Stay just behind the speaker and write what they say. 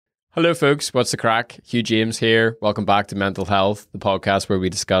Hello folks, what's the crack? Hugh James here. Welcome back to Mental Health, the podcast where we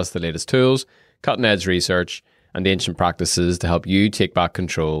discuss the latest tools, cutting-edge research, and ancient practices to help you take back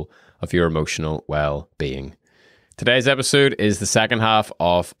control of your emotional well-being. Today's episode is the second half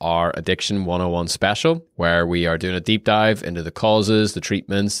of our Addiction 101 special, where we are doing a deep dive into the causes, the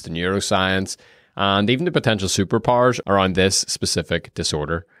treatments, the neuroscience, and even the potential superpowers around this specific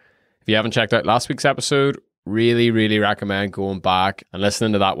disorder. If you haven't checked out last week's episode, really recommend going back and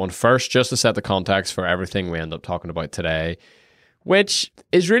listening to that one first, just to set the context for everything we end up talking about today, which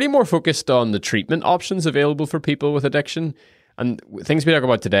is really more focused on the treatment options available for people with addiction. And things we talk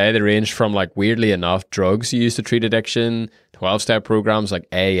about today, they range from, like, weirdly enough, drugs used to treat addiction, 12-step programs like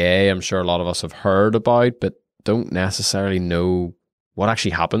AA, I'm sure a lot of us have heard about, but don't necessarily know what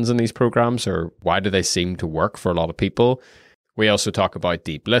actually happens in these programs or why do they seem to work for a lot of people. We also talk about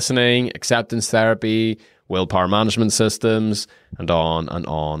deep listening, acceptance therapy, willpower management systems, and on and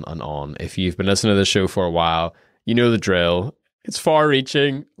on and on. If you've been listening to this show for a while, you know the drill. It's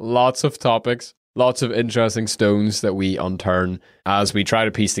far-reaching, lots of topics, lots of interesting stones that we unturn as we try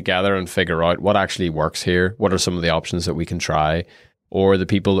to piece together and figure out what actually works here, what are some of the options that we can try, or the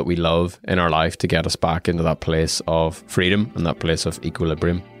people that we love in our life to get us back into that place of freedom and that place of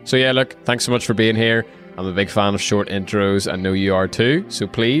equilibrium. So yeah, look, thanks so much for being here. I'm a big fan of short intros. I know you are too. So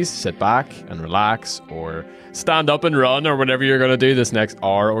please sit back and relax, or stand up and run, or whatever you're going to do this next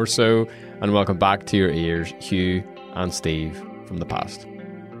hour or so. And welcome back to your ears, Hugh and Steve from the past.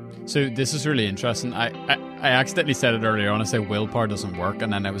 So this is really interesting. I accidentally said it earlier on. I said willpower doesn't work.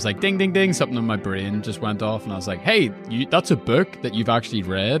 And then it was like, ding, ding, ding. Something in my brain just went off. And I was like, hey, that's a book that you've actually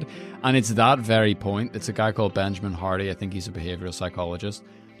read. And it's that very point. It's a guy called Benjamin Hardy. I think he's a behavioral psychologist.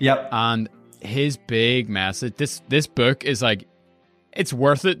 Yep. And his big message, this book is like, it's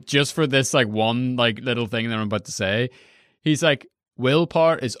worth it just for this like one like little thing that I'm about to say. He's like,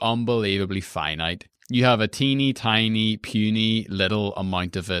 willpower is unbelievably finite. You have a teeny tiny puny little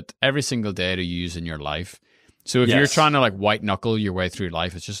amount of it every single day to use in your life. So if you're trying to like white knuckle your way through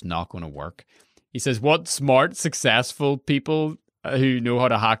life, it's just not going to work. He says what smart, successful people who know how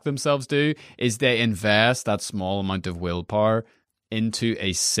to hack themselves do is they invest that small amount of willpower into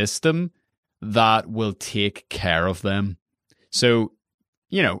a system that will take care of them. So,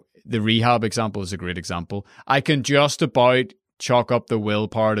 you know, the rehab example is a great example. I can just about chalk up the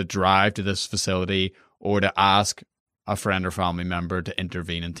willpower to drive to this facility or to ask a friend or family member to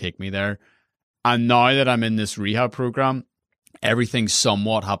intervene and take me there. And now that I'm in this rehab program, everything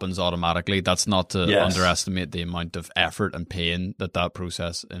somewhat happens automatically. That's not to underestimate the amount of effort and pain that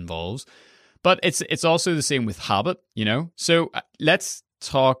process involves. But it's also the same with habit, you know? So let's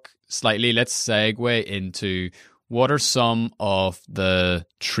segue into what are some of the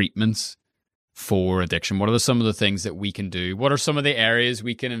treatments for addiction? What are some of the things that we can do? What are some of the areas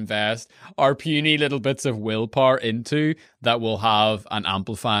we can invest our puny little bits of willpower into that will have an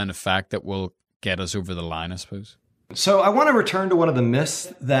amplifying effect that will get us over the line, I suppose? So I want to return to one of the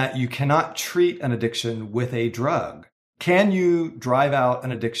myths that you cannot treat an addiction with a drug. Can you drive out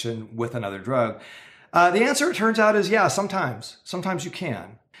an addiction with another drug? The answer, it turns out, is yeah, sometimes. Sometimes you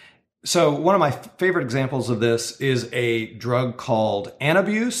can. So one of my favorite examples of this is a drug called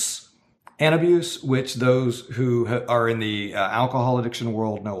Antabuse. Antabuse, which those who are in the alcohol addiction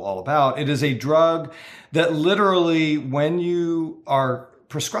world know all about. It is a drug that literally, when you are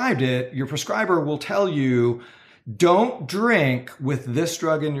prescribed it, your prescriber will tell you, don't drink with this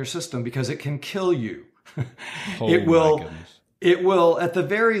drug in your system because it can kill you. It will, at the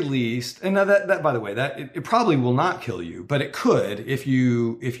very least, and now that by the way, that it probably will not kill you, but it could if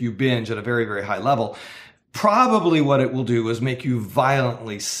you binge at a very, very high level. Probably what it will do is make you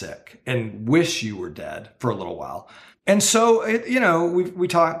violently sick and wish you were dead for a little while. And so, we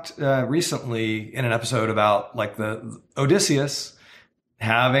talked recently in an episode about like the Odysseus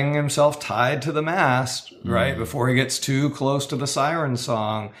having himself tied to the mast, right? Before he gets too close to the siren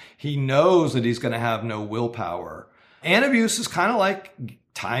song, he knows that he's going to have no willpower. Antabuse is kind of like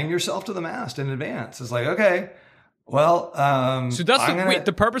tying yourself to the mast in advance. It's like, okay, well, so that's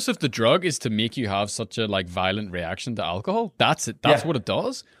the purpose of the drug is to make you have such a like violent reaction to alcohol. That's it. That's what it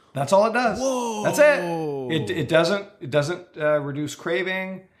does. That's all it does. Whoa. That's it. It doesn't reduce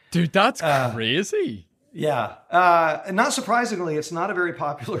craving. Dude, that's crazy. Yeah. And not surprisingly, it's not a very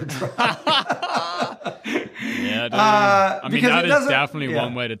popular drug. Yeah, dude. I mean, that is definitely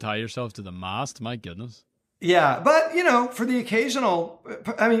one way to tie yourself to the mast. My goodness. Yeah, but, for the occasional,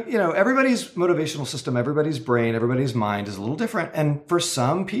 everybody's motivational system, everybody's brain, everybody's mind is a little different. And for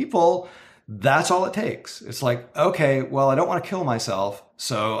some people, that's all it takes. It's like, okay, well, I don't want to kill myself.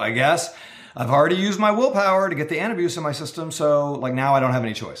 So I guess I've already used my willpower to get the antabuse in my system. So like now I don't have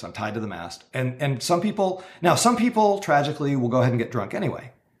any choice. I'm tied to the mast. And some people tragically will go ahead and get drunk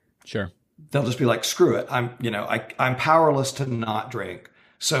anyway. Sure. They'll just be like, screw it. I'm powerless to not drink.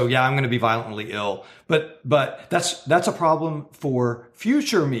 So yeah, I'm going to be violently ill. But that's a problem for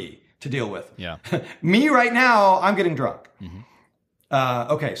future me to deal with. Yeah. Me right now, I'm getting drunk.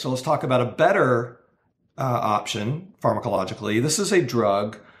 Okay, so let's talk about a better option pharmacologically. This is a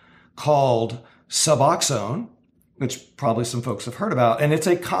drug called Suboxone, which probably some folks have heard about, and it's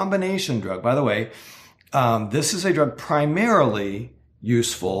a combination drug. By the way, this is a drug primarily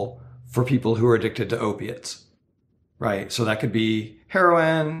useful for people who are addicted to opiates, right? So that could be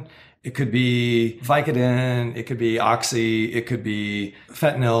heroin, it could be Vicodin, it could be Oxy, it could be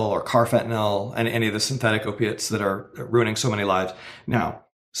fentanyl or carfentanil, and any of the synthetic opiates that are ruining so many lives. Now,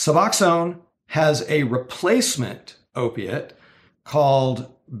 Suboxone has a replacement opiate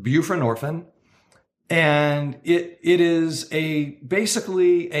called buprenorphine, and it is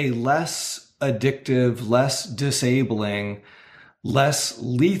basically a less addictive, less disabling, less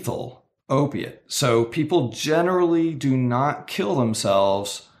lethal opiate. So people generally do not kill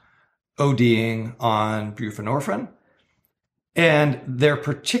themselves ODing on buprenorphine, and they're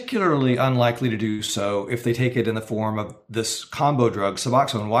particularly unlikely to do so if they take it in the form of this combo drug,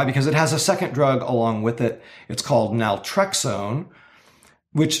 Suboxone. Why? Because it has a second drug along with it. It's called naltrexone,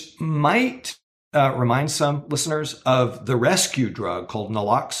 which might remind some listeners of the rescue drug called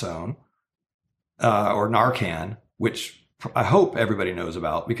naloxone or Narcan, which I hope everybody knows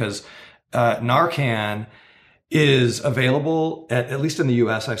about, because Narcan is available at least in the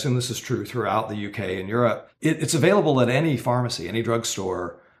US. I assume this is true throughout the UK and Europe. It's available at any pharmacy, any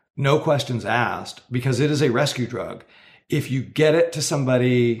drugstore, no questions asked, because it is a rescue drug. If you get it to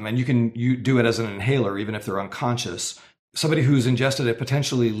somebody, and you do it as an inhaler, even if they're unconscious, somebody who's ingested a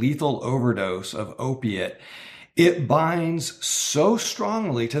potentially lethal overdose of opiate, it binds so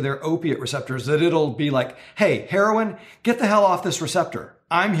strongly to their opiate receptors that it'll be like, hey, heroin, get the hell off this receptor.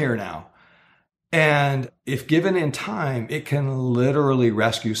 I'm here now. And if given in time, it can literally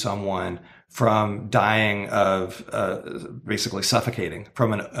rescue someone from dying of basically suffocating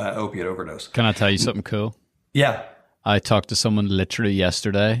from an opiate overdose. Can I tell you something cool? Yeah. I talked to someone literally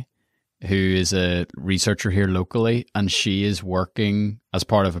yesterday who is a researcher here locally, and she is working as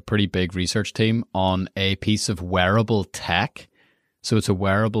part of a pretty big research team on a piece of wearable tech. So it's a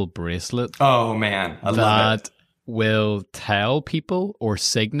wearable bracelet. Oh, man. I love it. Will tell people or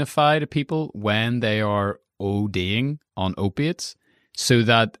signify to people when they are ODing on opiates so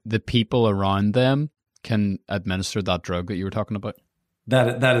that the people around them can administer that drug that you were talking about.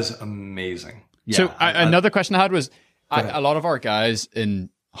 That is amazing. Yeah, so another question I had was, a lot of our guys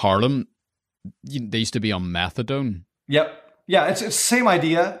in Harlem, they used to be on methadone. Yep. Yeah, it's the same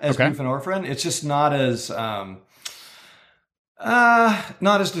idea as buprenorphine. It's just not as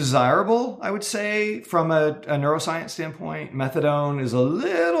desirable, I would say, from a neuroscience standpoint. Methadone is a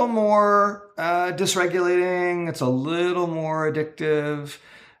little more dysregulating. It's a little more addictive.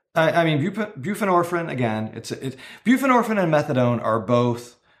 I mean, buprenorphine, again, buprenorphine and methadone are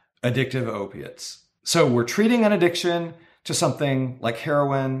both addictive opiates. So we're treating an addiction to something like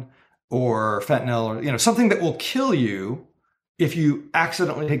heroin or fentanyl, or something that will kill you if you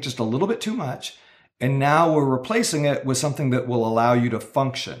accidentally take just a little bit too much. And now we're replacing it with something that will allow you to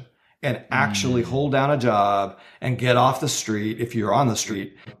function and actually hold down a job and get off the street if you're on the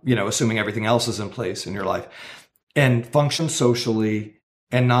street, assuming everything else is in place in your life, and function socially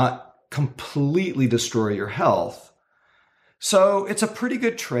and not completely destroy your health. So it's a pretty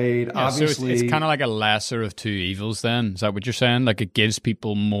good trade, obviously. So it's kind of like a lesser of two evils then. Is that what you're saying? Like it gives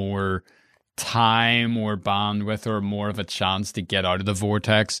people more time or bandwidth or more of a chance to get out of the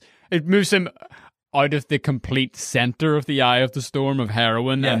vortex. It moves them out of the complete center of the eye of the storm of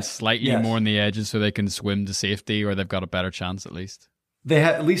heroin and slightly more on the edges so they can swim to safety, or they've got a better chance at least. They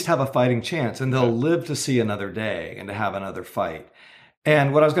at least have a fighting chance, and they'll live to see another day and to have another fight.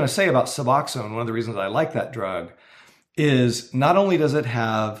 And what I was going to say about Suboxone, one of the reasons I like that drug, is not only does it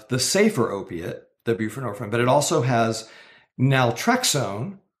have the safer opiate, the buprenorphine, but it also has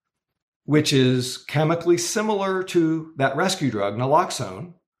naltrexone, which is chemically similar to that rescue drug,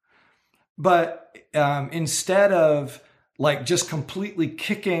 naloxone. But instead of like just completely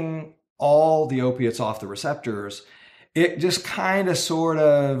kicking all the opiates off the receptors, it just kind of sort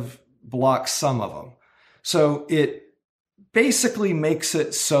of blocks some of them. So it basically makes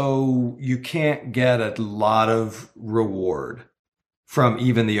it so you can't get a lot of reward from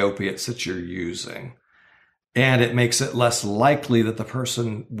even the opiates that you're using. And it makes it less likely that the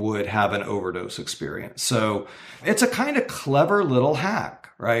person would have an overdose experience. So it's a kind of clever little hack,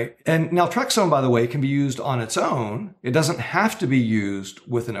 right? And naltrexone, by the way, can be used on its own. It doesn't have to be used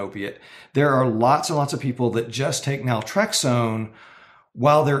with an opiate. There are lots and lots of people that just take naltrexone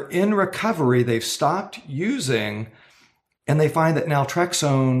while they're in recovery. They've stopped using, and they find that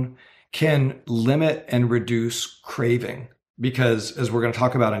naltrexone can limit and reduce craving. Because as we're going to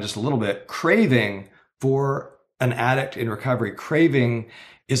talk about in just a little bit, craving for an addict in recovery, craving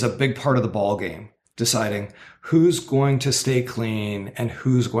is a big part of the ball game, deciding who's going to stay clean and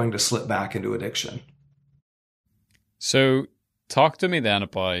who's going to slip back into addiction. So talk to me then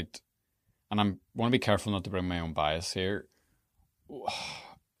about, and I want to be careful not to bring my own bias here.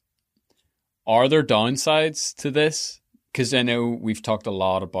 Are there downsides to this? Because I know we've talked a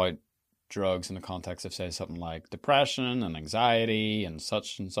lot about drugs in the context of, say, something like depression and anxiety and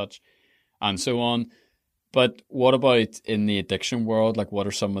such and so on. But what about in the addiction world? Like, what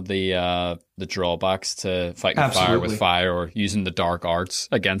are some of the drawbacks to fighting fire with fire, or using the dark arts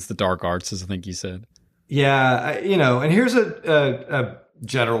against the dark arts, as I think you said? Yeah, and here's a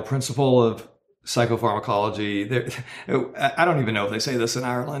general principle of psychopharmacology. I don't even know if they say this in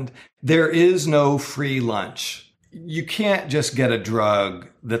Ireland. There is no free lunch. You can't just get a drug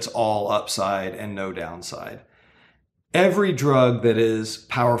that's all upside and no downside. Every drug that is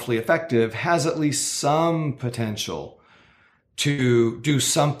powerfully effective has at least some potential to do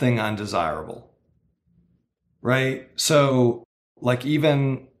something undesirable, right? So like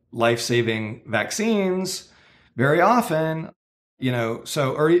even life-saving vaccines, very often,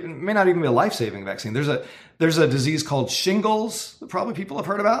 or it may not even be a life-saving vaccine. There's a disease called shingles that probably people have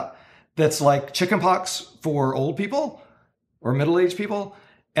heard about. That's like chickenpox for old people or middle-aged people.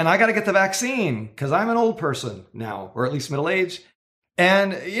 And I got to get the vaccine because I'm an old person now, or at least middle-aged.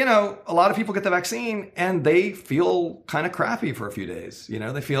 And, a lot of people get the vaccine and they feel kind of crappy for a few days.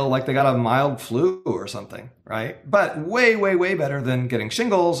 They feel like they got a mild flu or something, right? But way, way, way better than getting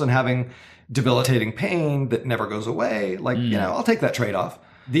shingles and having debilitating pain that never goes away. Like, I'll take that trade-off.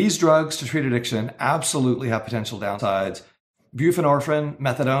 These drugs to treat addiction absolutely have potential downsides. Buprenorphine,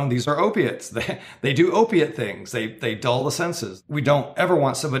 methadone, these are opiates. They do opiate things. They dull the senses. We don't ever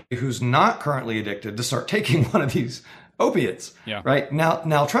want somebody who's not currently addicted to start taking one of these opiates, right? Now,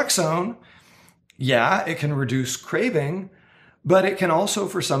 naltrexone, it can reduce craving, but it can also,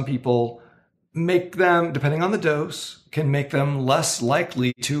 for some people, make them, depending on the dose, can make them less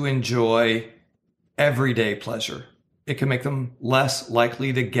likely to enjoy everyday pleasure. It can make them less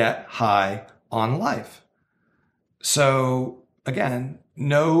likely to get high on life. So again,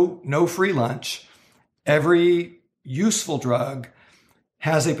 no free lunch. Every useful drug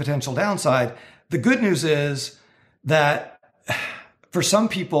has a potential downside. The good news is that for some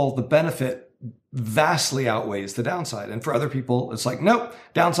people, the benefit vastly outweighs the downside. And for other people, it's like, nope,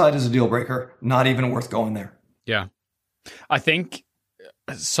 downside is a deal breaker, not even worth going there. Yeah. I think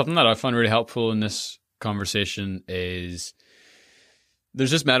something that I find really helpful in this conversation is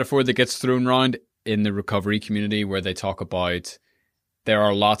there's this metaphor that gets thrown around in the recovery community where they talk about there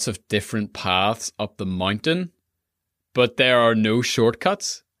are lots of different paths up the mountain, but there are no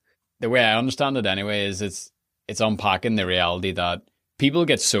shortcuts. The way I understand it anyway is it's unpacking the reality that people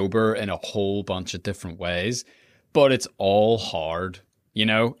get sober in a whole bunch of different ways, but it's all hard. It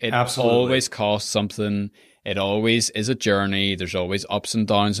Absolutely. Always costs something. It always is a journey. There's always ups and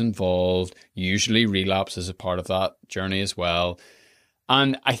downs involved. Usually relapse is a part of that journey as well.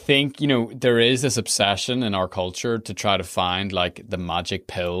 And I think, there is this obsession in our culture to try to find like the magic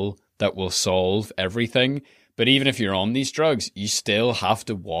pill that will solve everything. But even if you're on these drugs, you still have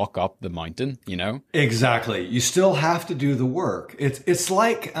to walk up the mountain, Exactly. You still have to do the work. It's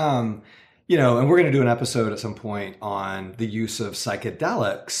like, and we're going to do an episode at some point on the use of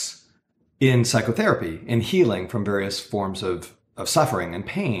psychedelics in psychotherapy, in healing from various forms of suffering and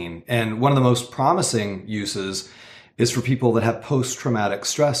pain. And one of the most promising uses is for people that have post-traumatic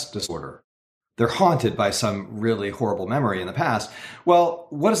stress disorder. They're haunted by some really horrible memory in the past. Well,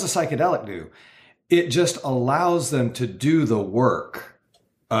 what does a psychedelic do? It just allows them to do the work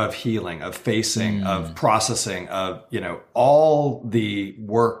of healing, of facing, of processing, of, all the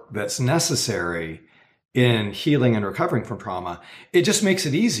work that's necessary in healing and recovering from trauma. It just makes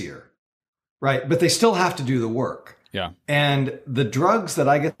it easier, right? But they still have to do the work. Yeah. And the drugs that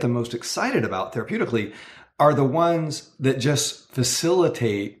I get the most excited about therapeutically are the ones that just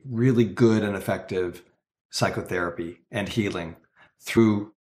facilitate really good and effective psychotherapy and healing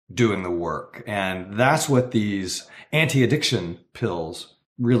through doing the work. And that's what these anti-addiction pills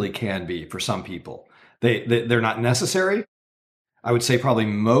really can be for some people. They're not necessary. I would say probably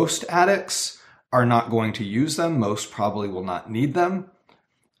most addicts are not going to use them. Most probably will not need them.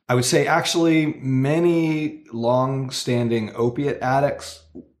 I would say actually many long-standing opiate addicts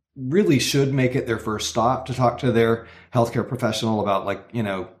really should make it their first stop to talk to their healthcare professional about, like,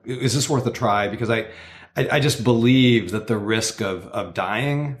 is this worth a try? Because I just believe that the risk of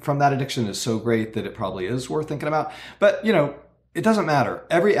dying from that addiction is so great that it probably is worth thinking about. But, it doesn't matter.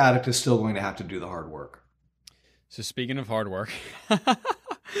 Every addict is still going to have to do the hard work. So speaking of hard work,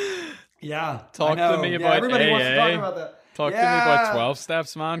 yeah, talk to me about everybody AA. wants to talk about that. Talk to me about 12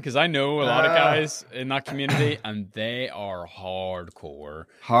 steps, man, because I know a lot of guys in that community, and they are hardcore.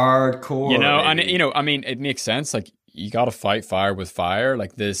 Hardcore, and it makes sense. Like, you got to fight fire with fire,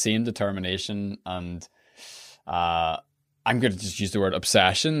 like the same determination and I'm going to just use the word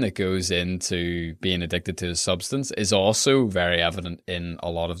obsession that goes into being addicted to a substance is also very evident in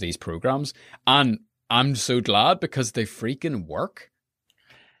a lot of these programs. And I'm so glad because they freaking work.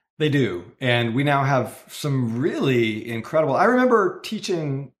 They do. And we now have some really incredible... I remember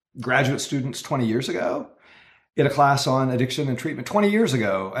teaching graduate students 20 years ago in a class on addiction and treatment 20 years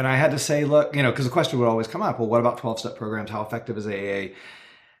ago. And I had to say, look, because the question would always come up, well, what about 12-step programs? How effective is AA?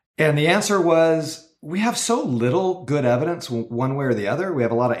 And the answer was, we have so little good evidence one way or the other. We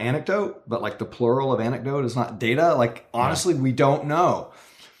have a lot of anecdote, but like the plural of anecdote is not data. Like, honestly, we don't know.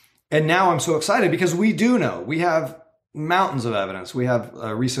 And now I'm so excited because we do know. We have mountains of evidence. We have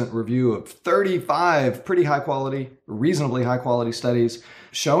a recent review of 35 pretty high quality, reasonably high quality studies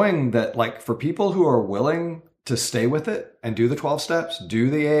showing that, like, for people who are willing to stay with it and do the 12 steps,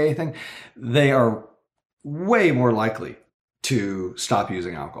 do the AA thing, they are way more likely to stop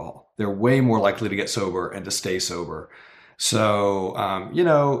using alcohol. They're way more likely to get sober and to stay sober. So,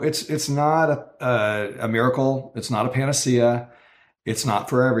 it's not a miracle. It's not a panacea. It's not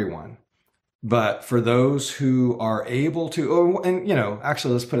for everyone. But for those who are able to,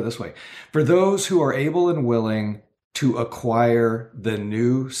 actually, let's put it this way. For those who are able and willing to acquire the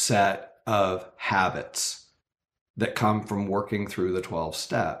new set of habits that come from working through the 12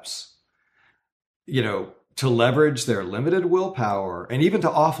 steps, to leverage their limited willpower and even to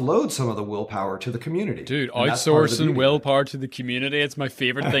offload some of the willpower to the community. Dude, outsourcing willpower to the community, it's my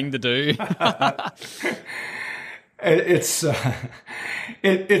favorite thing to do.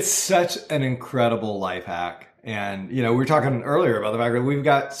 It's such an incredible life hack. And, we were talking earlier about the fact that we've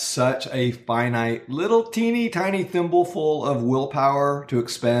got such a finite little teeny tiny thimbleful of willpower to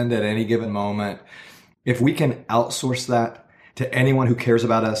expend at any given moment. If we can outsource that to anyone who cares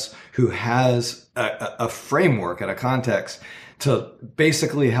about us, who has a framework and a context to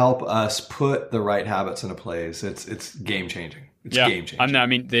basically help us put the right habits into place, it's game changing. It's game changing. I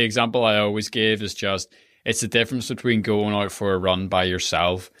mean, the example I always give is just, it's the difference between going out for a run by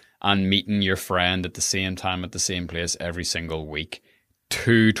yourself and meeting your friend at the same time at the same place every single week.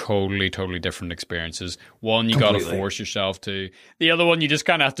 Two totally different experiences. One, you got to force yourself to. The other one, you just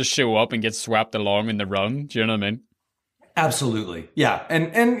kind of have to show up and get swept along in the run. Do you know what I mean? Absolutely. Yeah.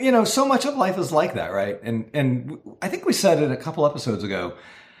 And so much of life is like that, right? And I think we said it a couple episodes ago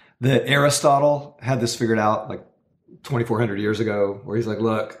that Aristotle had this figured out like 2,400 years ago, where he's like,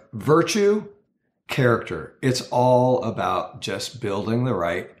 look, virtue, character, it's all about just building the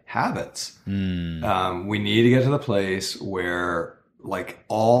right habits. We need to get to the place where, like,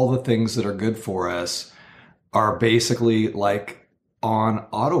 all the things that are good for us are basically like on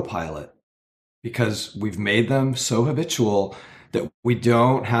autopilot, because we've made them so habitual that we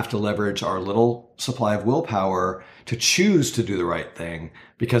don't have to leverage our little supply of willpower to choose to do the right thing,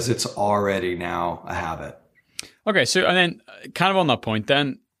 because it's already now a habit. Okay, so, and then kind of on that point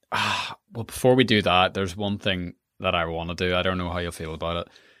then, well, before we do that, there's one thing that I want to do. I don't know how you'll feel about it.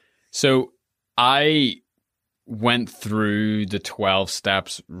 So I went through the 12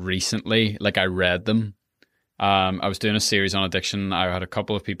 steps recently. Like, I read them. I was doing a series on addiction. I had a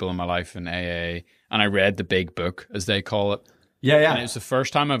couple of people in my life in AA, and I read the big book, as they call it. Yeah. And it was the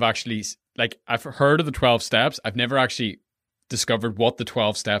first time I've actually, like, I've heard of the 12 steps. I've never actually discovered what the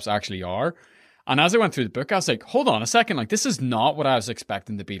 12 steps actually are. And as I went through the book, I was like, hold on a second. Like, this is not what I was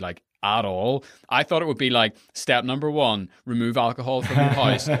expecting to be like at all. I thought it would be like, step number 1, remove alcohol from your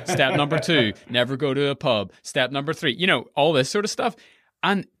house. Step number 2, never go to a pub. Step number 3, all this sort of stuff.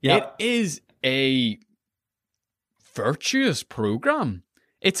 And it is a virtuous program.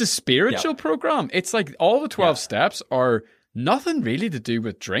 It's a spiritual program. It's like all the 12 steps are nothing really to do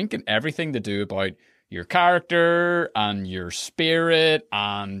with drink and everything to do about your character and your spirit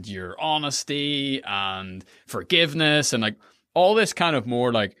and your honesty and forgiveness and like all this kind of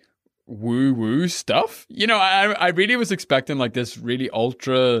more like woo-woo stuff. I really was expecting like this really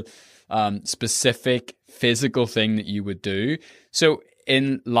ultra specific physical thing that you would do. So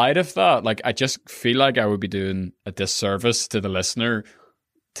in light of that, like, I just feel like I would be doing a disservice to the listener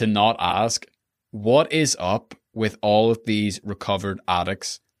to not ask, what is up with all of these recovered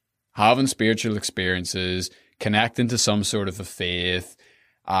addicts having spiritual experiences, connecting to some sort of a faith,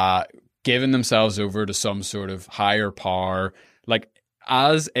 giving themselves over to some sort of higher power? Like,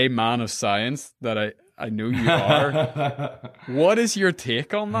 as a man of science that I know you are, what is your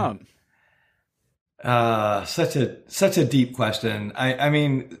take on that? Such a deep question. I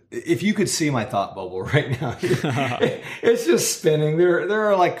mean, if you could see my thought bubble right now, it's just spinning. There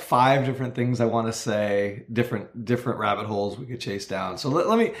are like 5 different things I want to say, different rabbit holes we could chase down. So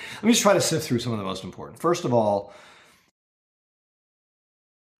let me just try to sift through some of the most important. First of all,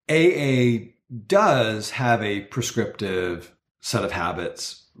 AA does have a prescriptive set of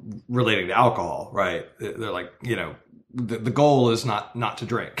habits relating to alcohol, right? They're like, the goal is not to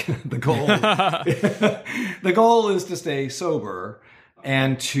drink. The goal is to stay sober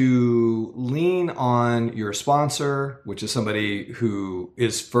and to lean on your sponsor, which is somebody who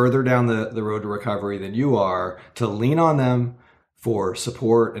is further down the road to recovery than you are, to lean on them for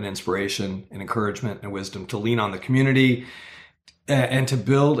support and inspiration and encouragement and wisdom, to lean on the community and to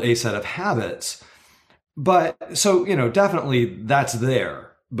build a set of habits. But so, definitely that's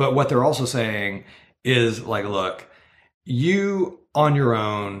there. But what they're also saying is like, look, you on your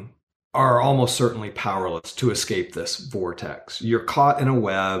own are almost certainly powerless to escape this vortex. You're caught in a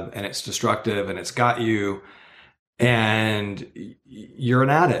web and it's destructive and it's got you, and you're an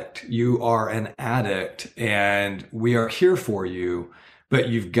addict. You are an addict and we are here for you, but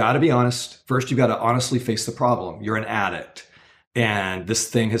you've got to be honest. First, you've got to honestly face the problem. You're an addict and this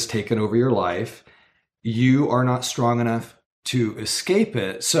thing has taken over your life. You are not strong enough to escape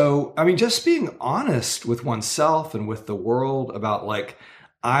it. So, I mean, just being honest with oneself and with the world about like,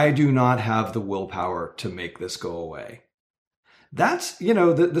 I do not have the willpower to make this go away. That's,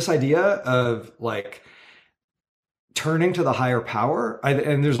 this idea of like turning to the higher power.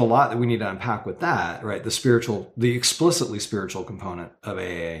 And there's a lot that we need to unpack with that, right? The explicitly spiritual component of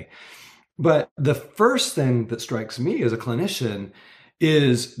AA. But the first thing that strikes me as a clinician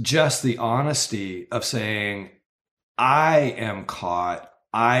is just the honesty of saying, I am caught.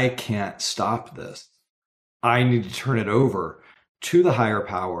 I can't stop this. I need to turn it over to the higher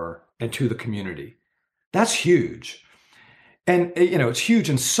power and to the community. That's huge. And, it's huge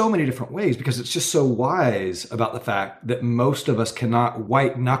in so many different ways because it's just so wise about the fact that most of us cannot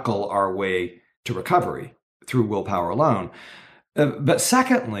white-knuckle our way to recovery through willpower alone. But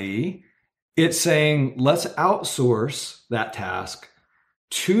secondly, it's saying, let's outsource that task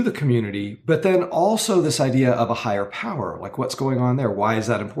to the community, but then also this idea of a higher power, like what's going on there? Why is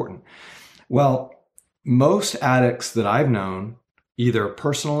that important? Well, most addicts that I've known, either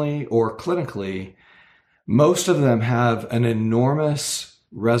personally or clinically, most of them have an enormous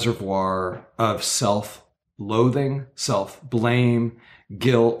reservoir of self-loathing, self-blame,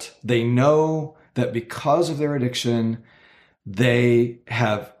 guilt. They know that because of their addiction, they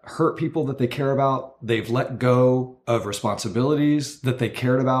have hurt people that they care about. They've let go of responsibilities that they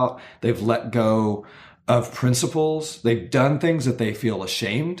cared about. They've let go of principles. They've done things that they feel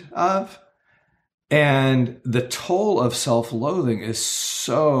ashamed of. And the toll of self-loathing is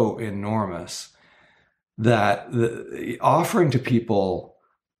so enormous that offering to people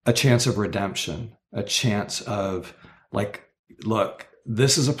a chance of redemption, a chance of like, look,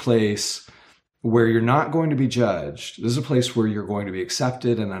 this is a place where you're not going to be judged. This is a place where you're going to be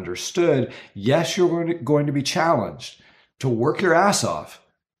accepted and understood. Yes, you're going to be challenged to work your ass off,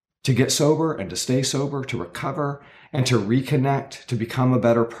 to get sober and to stay sober, to recover and to reconnect, to become a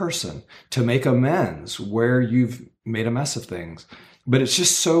better person, to make amends where you've made a mess of things. But it's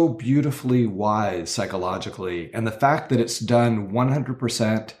just so beautifully wise psychologically. And the fact that it's done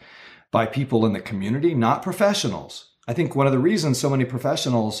 100% by people in the community, not professionals. I think one of the reasons so many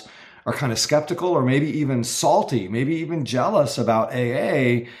professionals are kind of skeptical or maybe even salty, maybe even jealous about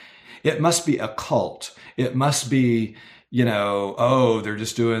AA, it must be a cult. It must be, they're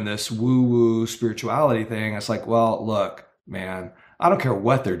just doing this woo-woo spirituality thing. It's like, well, look, man, I don't care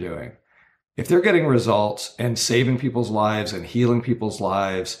what they're doing. If they're getting results and saving people's lives and healing people's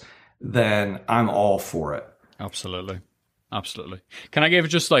lives, then I'm all for it. Absolutely. Absolutely. Can I give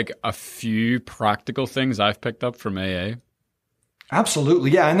just like a few practical things I've picked up from AA?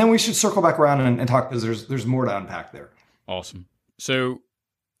 Absolutely. Yeah. And then we should circle back around and talk because there's more to unpack there. Awesome. So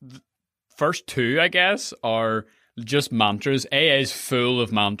the first 2, I guess, are just mantras. AA is full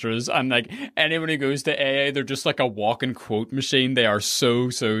of mantras. And like anyone who goes to AA, they're just like a walking quote machine. They are so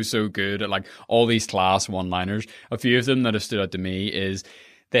good at like all these class one-liners. A few of them that have stood out to me is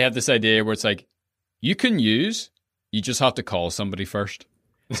they have this idea where it's like, you just have to call somebody first.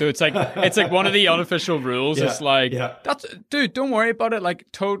 So it's like one of the unofficial rules. Yeah, It's like, yeah. that's, dude, don't worry about it. Like,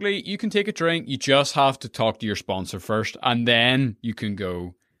 totally, you can take a drink. You just have to talk to your sponsor first, and then you can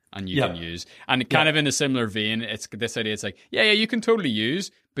go and you can use. And kind of in a similar vein, it's this idea. It's like, yeah, you can totally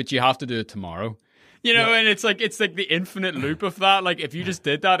use, but you have to do it tomorrow. You know, and it's like the infinite loop of that. Like, if you just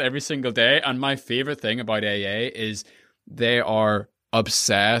did that every single day. And my favorite thing about AA is they are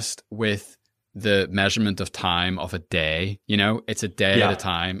obsessed with the measurement of time of a day. You know, it's a day at a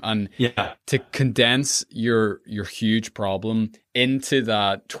time. And to condense your huge problem into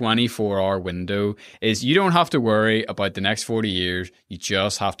that 24-hour window is you don't have to worry about the next 40 years. You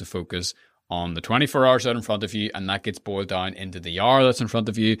just have to focus on the 24 hours out in front of you, and that gets boiled down into the hour that's in front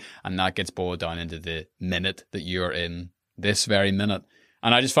of you, and that gets boiled down into the minute that you're in this very minute.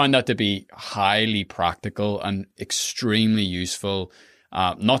 And I just find that to be highly practical and extremely useful,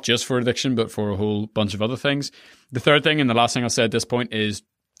 not just for addiction, but for a whole bunch of other things. The third thing, and the last thing I'll say at this point, is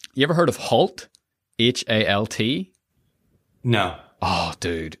you ever heard of HALT? HALT? No. Oh,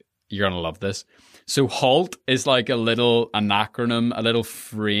 dude, you're going to love this. So HALT is like an acronym, a little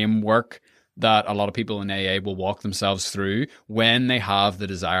framework that a lot of people in AA will walk themselves through when they have the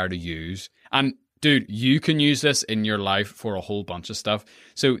desire to use. And dude, you can use this in your life for a whole bunch of stuff.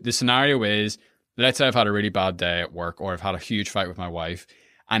 So the scenario is, let's say I've had a really bad day at work, or I've had a huge fight with my wife,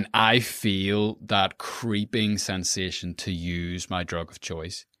 and I feel that creeping sensation to use my drug of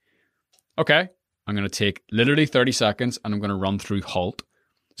choice. Okay, I'm going to take literally 30 seconds and I'm going to run through HALT.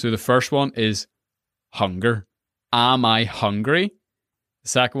 So the first one is hunger. Am I hungry? The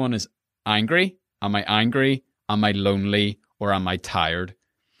second one is angry. Am I angry? Am I lonely? Or am I tired?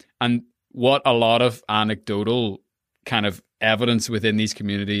 And what a lot of anecdotal kind of evidence within these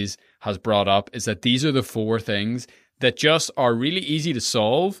communities has brought up is that these are the four things that just are really easy to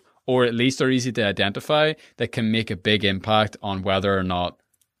solve, or at least are easy to identify, that can make a big impact on whether or not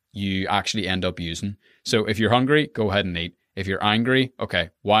you actually end up using. So if you're hungry, go ahead and eat. If you're angry, okay,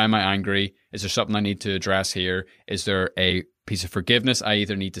 why am I angry? Is there something I need to address here? Is there a piece of forgiveness I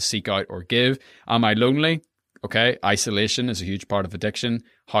either need to seek out or give? Am I lonely? Okay, isolation is a huge part of addiction.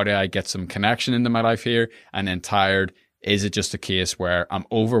 How do I get some connection into my life here? And then tired, is it just a case where I'm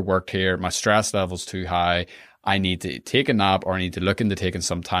overworked here, my stress level's too high, I need to take a nap, or I need to look into taking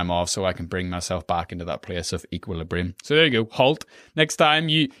some time off so I can bring myself back into that place of equilibrium? So there you go, HALT. Next time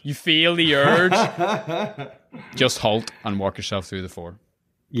you feel the urge, just HALT and walk yourself through the four.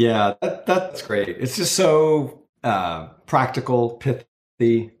 Yeah, that's great. It's just so practical,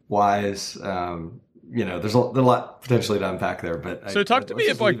 pithy, wise. There's a lot potentially to unpack there. But so talk to me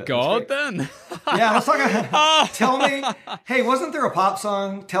about God then. Yeah, let's talk. Tell me, hey, wasn't there a pop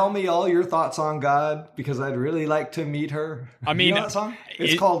song? Tell me all your thoughts on God, because I'd really like to meet her. I mean, you know that song?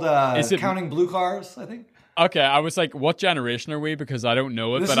 It's called Counting Blue Cars, I think. Okay, I was like, what generation are we? Because I don't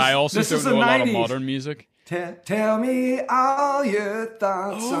know it, but I also don't know a lot of modern music. Tell me all your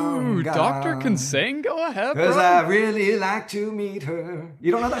thoughts on God. Doctor can sing? Go ahead, bro. Because I really like to meet her.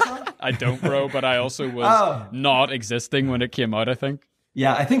 You don't know that song? I don't, bro, but I also was not existing when it came out, I think.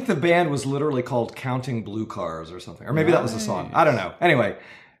 Yeah, I think the band was literally called Counting Blue Cars or something. Or maybe that was the song. I don't know. Anyway,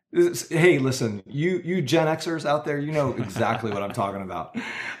 hey, listen, you Gen Xers out there, you know exactly what I'm talking about.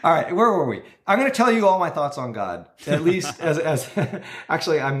 All right, where were we? I'm going to tell you all my thoughts on God, at least as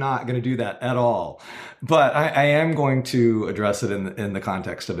actually, I'm not going to do that at all. But I am going to address it in the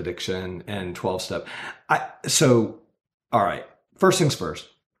context of addiction and 12-step. All right, first things first.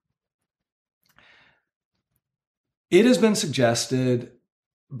 It has been suggested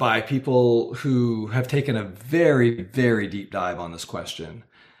by people who have taken a very, very deep dive on this question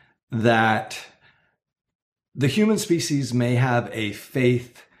that the human species may have a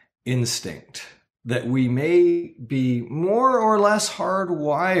faith instinct, that we may be more or less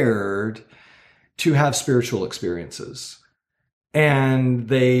hardwired to have spiritual experiences. And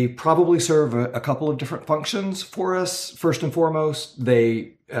they probably serve a couple of different functions for us. First and foremost,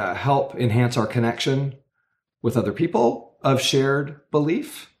 they help enhance our connection with other people of shared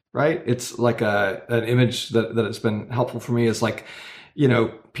belief, right? It's like an image that has been helpful for me is like,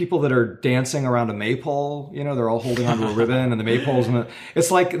 people that are dancing around a maypole, they're all holding onto a ribbon and the maypoles, it's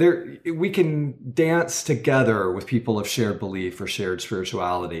like we can dance together with people of shared belief or shared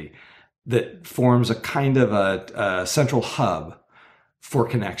spirituality that forms a kind of a central hub for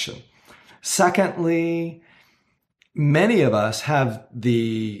connection. Secondly, many of us have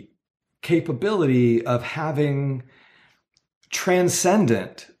the capability of having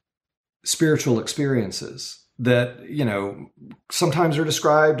transcendent spiritual experiences that, sometimes are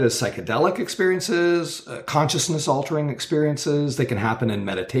described as psychedelic experiences, consciousness altering experiences. They can happen in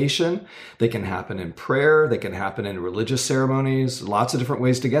meditation. They can happen in prayer. They can happen in religious ceremonies, lots of different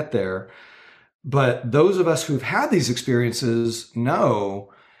ways to get there. But those of us who've had these experiences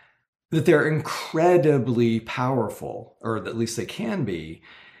know that they're incredibly powerful, or at least they can be,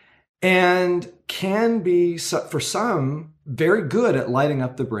 and can be, for some, very good at lighting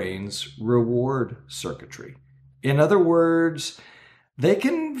up the brain's reward circuitry. In other words, they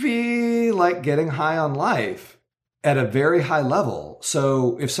can be like getting high on life at a very high level.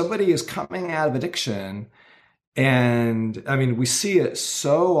 So if somebody is coming out of addiction, and I mean, we see it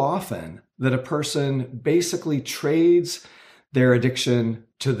so often that a person basically trades their addiction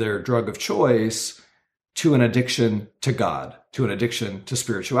to their drug of choice to an addiction to God, to an addiction to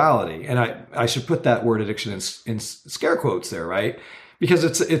spirituality. And I should put that word addiction in scare quotes there, right? Because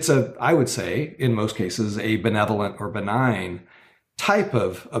it's I would say, in most cases, a benevolent or benign type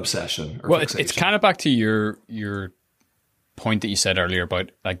of obsession or fixation. It's kind of back to your point that you said earlier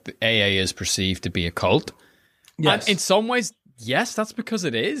about like the AA is perceived to be a cult. Yes. And in some ways, yes, that's because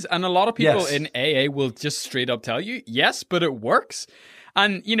it is. And a lot of people in AA will just straight up tell you, yes, but it works.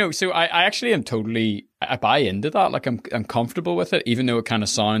 And, so I actually am I buy into that. Like I'm comfortable with it, even though it kind of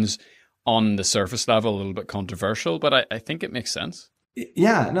sounds on the surface level a little bit controversial, but I think it makes sense.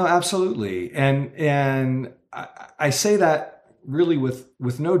 Yeah, no, absolutely. And I say that really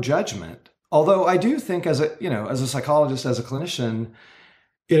with no judgment. Although I do think as a psychologist, as a clinician,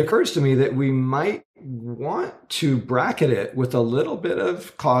 it occurs to me that we might want to bracket it with a little bit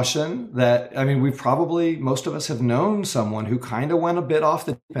of caution that, I mean, most of us have known someone who kind of went a bit off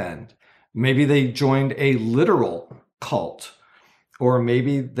the deep end. Maybe they joined a literal cult, or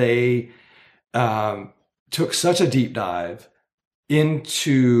maybe they took such a deep dive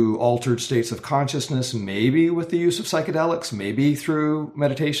into altered states of consciousness, maybe with the use of psychedelics, maybe through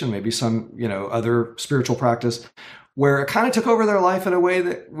meditation, maybe some, other spiritual practice, where it kind of took over their life in a way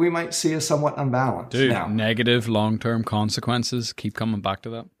that we might see as somewhat unbalanced. Dude, negative long-term consequences. Keep coming back to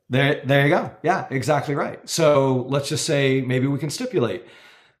that. There you go. Yeah, exactly right. So let's just say maybe we can stipulate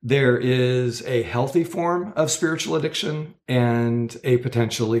there is a healthy form of spiritual addiction and a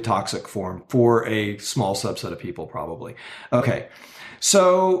potentially toxic form for a small subset of people, probably. Okay.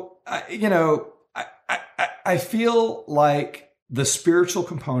 So, I feel like the spiritual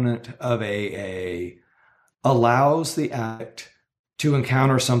component of AA allows the addict to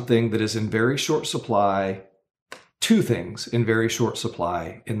encounter something that is in very short supply, two things in very short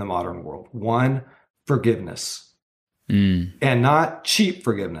supply in the modern world. One, forgiveness. And not cheap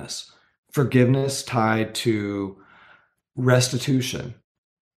forgiveness. Forgiveness tied to restitution,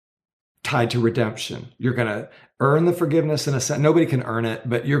 tied to redemption. You're going to earn the forgiveness in a sense. Nobody can earn it,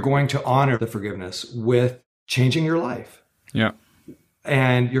 but you're going to honor the forgiveness with changing your life. Yeah.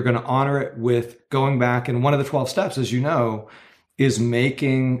 And you're going to honor it with going back. And one of the 12 steps, as you know, is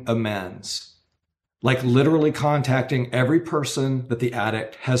making amends. Like literally contacting every person that the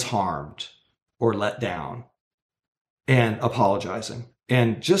addict has harmed or let down and apologizing.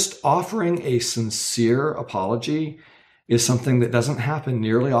 And just offering a sincere apology is something that doesn't happen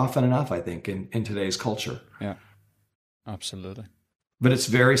nearly often enough, I think, in today's culture. Yeah, absolutely. But it's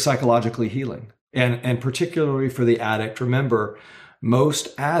very psychologically healing. And particularly for the addict, remember,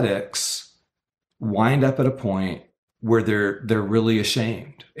 most addicts wind up at a point where they're really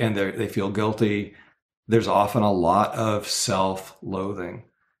ashamed and they feel guilty. There's often a lot of self-loathing.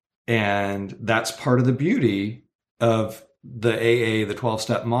 And that's part of the beauty of the AA, the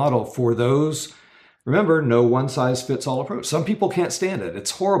 12-step model for those. Remember, no one-size-fits-all approach. Some people can't stand it. It's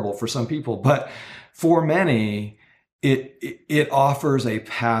horrible for some people. But for many, it offers a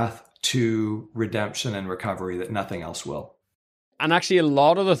path to redemption and recovery that nothing else will. And actually, a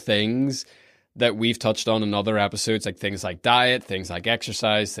lot of the things that we've touched on in other episodes, like things like diet, things like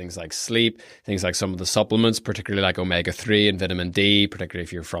exercise, things like sleep, things like some of the supplements, particularly like omega-3 and vitamin D, particularly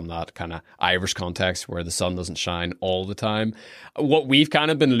if you're from that kind of Irish context where the sun doesn't shine all the time. What we've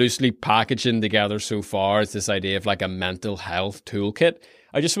kind of been loosely packaging together so far is this idea of like a mental health toolkit.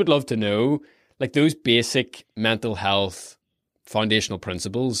 I just would love to know, like those basic mental health foundational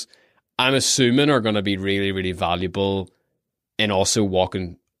principles, I'm assuming are going to be really, really valuable in also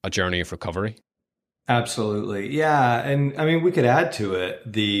walking a journey of recovery. Absolutely. Yeah. And I mean, we could add to it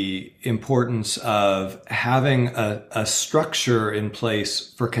the importance of having a structure in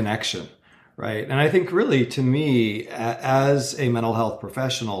place for connection, right? And I think really to me, as a mental health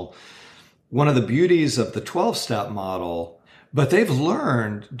professional, one of the beauties of the 12-step model, but they've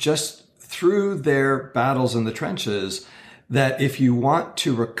learned just through their battles in the trenches that if you want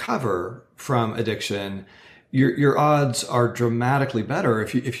to recover from addiction, your odds are dramatically better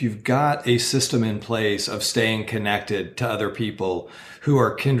if you've got a system in place of staying connected to other people who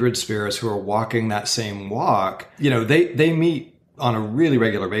are kindred spirits, who are walking that same walk. They meet on a really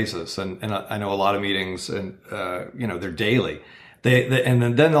regular basis, and I know a lot of meetings, and they're daily. And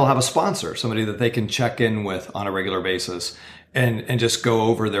then they'll have a sponsor, somebody that they can check in with on a regular basis, and just go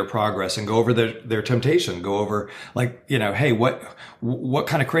over their progress and go over their temptation, go over hey, what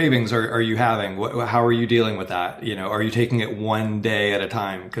kind of cravings are you having? How are you dealing with that? Are you taking it one day at a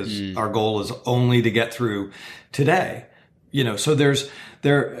time? Because our goal is only to get through today. So there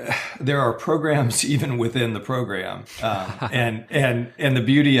are programs even within the program, and the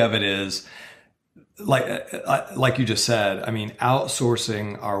beauty of it is, like you just said, I mean,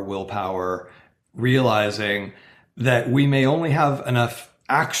 outsourcing our willpower, realizing that we may only have enough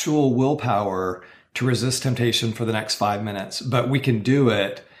actual willpower to resist temptation for the next 5 minutes, but we can do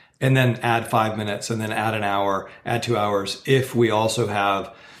it and then add 5 minutes and then add an hour, add 2 hours, if we also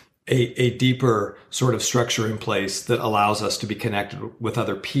have a deeper sort of structure in place that allows us to be connected with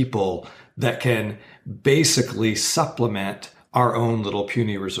other people that can basically supplement our own little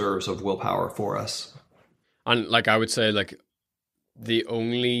puny reserves of willpower for us. And I would say, the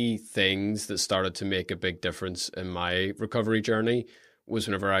only things that started to make a big difference in my recovery journey was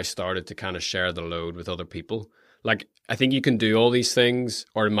whenever I started to kind of share the load with other people. I think you can do all these things,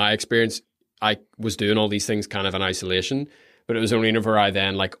 or in my experience, I was doing all these things kind of in isolation, but it was only whenever I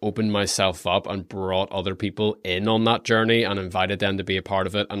then opened myself up and brought other people in on that journey and invited them to be a part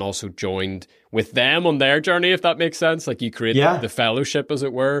of it, and also joined with them on their journey, if that makes sense. You create the fellowship, as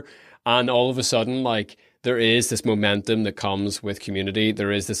it were, and all of a sudden, there is this momentum that comes with community.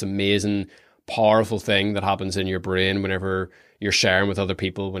 There is this amazing, powerful thing that happens in your brain whenever you're sharing with other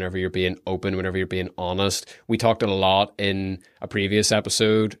people, whenever you're being open, whenever you're being honest. We talked a lot in a previous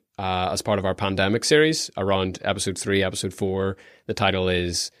episode as part of our pandemic series around episode 3, episode 4. The title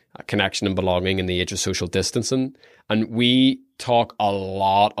is Connection and Belonging in the Age of Social Distancing. And we talk a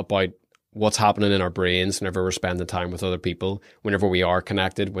lot about what's happening in our brains whenever we're spending time with other people, whenever we are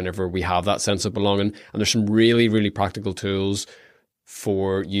connected, whenever we have that sense of belonging. And there's some really, really practical tools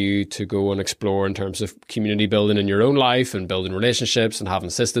for you to go and explore in terms of community building in your own life and building relationships and having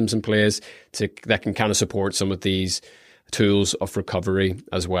systems in place that can kind of support some of these tools of recovery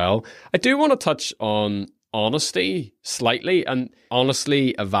as well. I do want to touch on honesty slightly, and honestly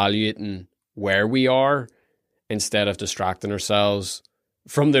evaluating where we are instead of distracting ourselves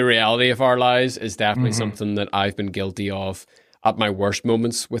from the reality of our lives is definitely something that I've been guilty of at my worst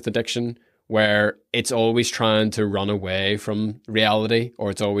moments with addiction, where it's always trying to run away from reality, or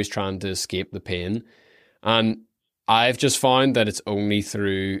it's always trying to escape the pain. And I've just found that it's only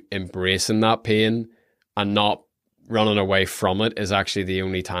through embracing that pain and not running away from it is actually the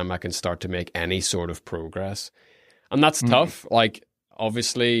only time I can start to make any sort of progress. And that's tough.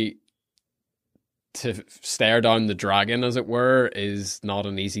 Obviously, to stare down the dragon, as it were, is not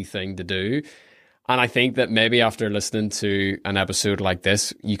an easy thing to do. And I think that maybe after listening to an episode like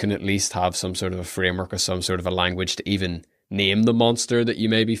this, you can at least have some sort of a framework or some sort of a language to even name the monster that you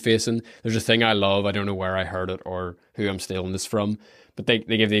may be facing. There's a thing I love, I don't know where I heard it or who I'm stealing this from, but they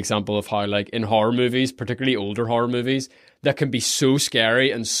give the example of how, in horror movies, particularly older horror movies, that can be so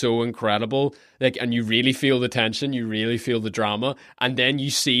scary and so incredible, and you really feel the tension, you really feel the drama, and then you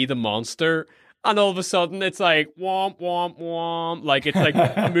see the monster, and all of a sudden, it's womp, womp, womp. It's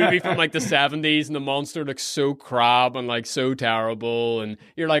a movie from the 70s, and the monster looks so crap and so terrible. And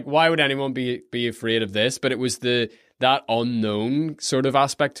you're why would anyone be afraid of this? But it was that unknown sort of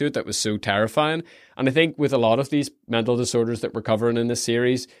aspect to it that was so terrifying. And I think with a lot of these mental disorders that we're covering in this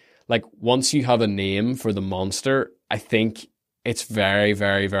series, once you have a name for the monster, I think it's very,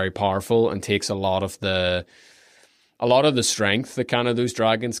 very, very powerful and takes a lot of the strength that kind of those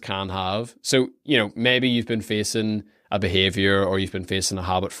dragons can have. So, maybe you've been facing a behavior or you've been facing a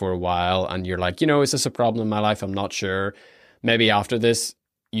habit for a while and you're is this a problem in my life? I'm not sure. Maybe after this,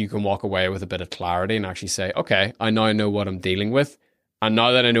 you can walk away with a bit of clarity and actually say, okay, I now know what I'm dealing with. And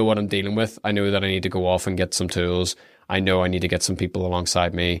now that I know what I'm dealing with, I know that I need to go off and get some tools. I know I need to get some people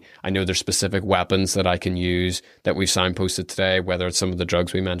alongside me. I know there's specific weapons that I can use that we've signposted today, whether it's some of the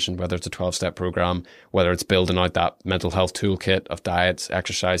drugs we mentioned, whether it's a 12-step program, whether it's building out that mental health toolkit of diets,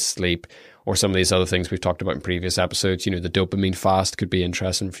 exercise, sleep, or some of these other things we've talked about in previous episodes. The dopamine fast could be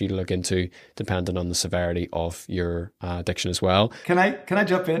interesting for you to look into, depending on the severity of your addiction as well. Can I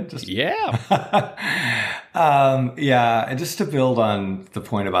jump in? Yeah. Yeah. And just to build on the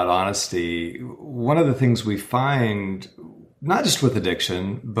point about honesty, one of the things we find, not just with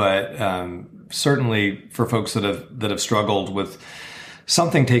addiction, but certainly for folks that have struggled with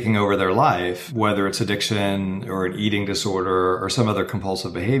something taking over their life, whether it's addiction or an eating disorder or some other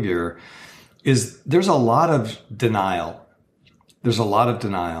compulsive behavior, is there's a lot of denial. There's a lot of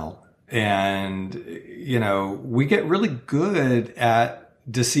denial. And, we get really good at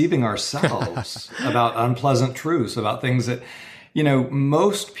deceiving ourselves about unpleasant truths, about things that,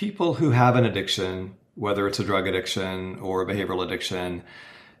 most people who have an addiction, whether it's a drug addiction or a behavioral addiction,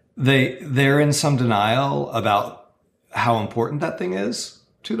 they're in some denial about how important that thing is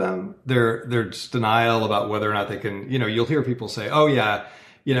to them. There's denial about whether or not they can, you'll hear people say, oh yeah,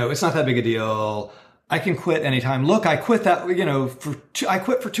 it's not that big a deal. I can quit anytime. Look, I quit that, I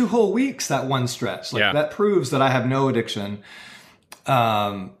quit for 2 whole weeks, that one stretch. That proves that I have no addiction.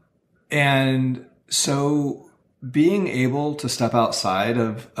 And so being able to step outside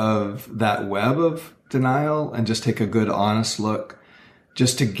of that web of denial and just take a good, honest look,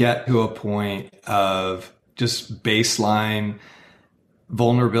 just to get to a point of just baseline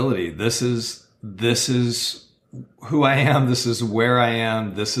vulnerability. This is who I am. This is where I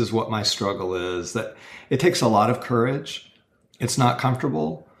am. This is what my struggle is. That it takes a lot of courage. It's not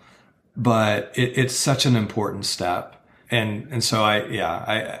comfortable, but it's such an important step. And so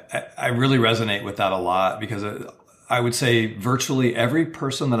I really resonate with that a lot, because I would say virtually every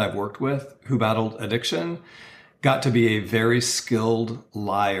person that I've worked with who battled addiction got to be a very skilled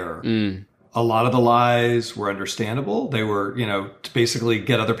liar. A lot of the lies were understandable. They were, to basically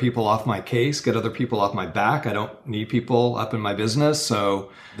get other people off my case, get other people off my back. I don't need people up in my business.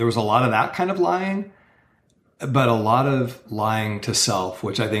 So there was a lot of that kind of lying, but a lot of lying to self,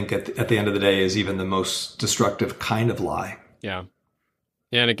 which I think at the end of the day is even the most destructive kind of lie. Yeah.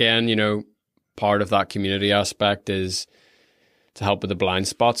 And again, part of that community aspect is to help with the blind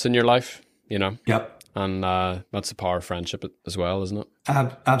spots in your life, Yep. And that's the power of friendship as well, isn't it?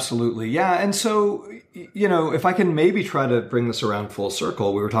 Absolutely. Yeah. And so, if I can maybe try to bring this around full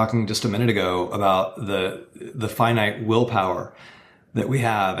circle, we were talking just a minute ago about the finite willpower that we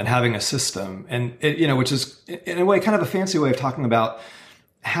have and having a system, and which is in a way kind of a fancy way of talking about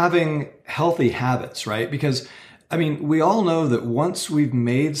having healthy habits, right? Because we all know that once we've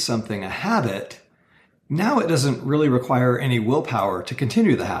made something a habit, now it doesn't really require any willpower to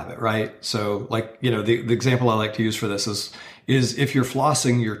continue the habit, right? So the example I like to use for this is if you're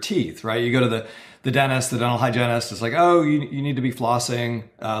flossing your teeth, right? You go to the dentist, the dental hygienist is like, oh, you need to be flossing.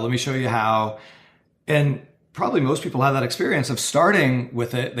 Let me show you how. And probably most people have that experience of starting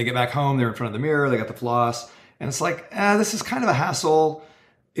with it. They get back home, they're in front of the mirror, they got the floss, and it's like, this is kind of a hassle.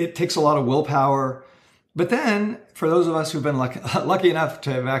 It takes a lot of willpower. But then for those of us who've been lucky enough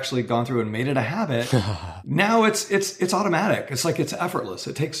to have actually gone through and made it a habit, now it's automatic. It's like it's effortless.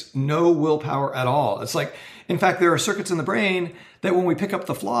 It takes no willpower at all. It's like, in fact, there are circuits in the brain that when we pick up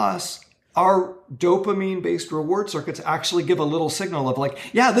the floss, our dopamine-based reward circuits actually give a little signal of like,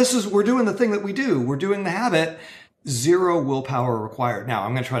 yeah, we're doing the thing that we do. We're doing the habit. 0 willpower required. Now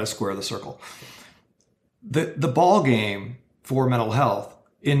I'm going to try to square the circle. The ball game for mental health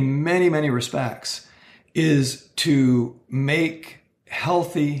in many, many respects is to make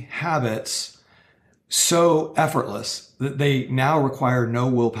healthy habits so effortless that they now require no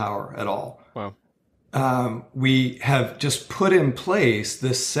willpower at all. Wow. We have just put in place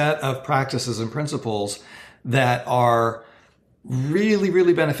this set of practices and principles that are really,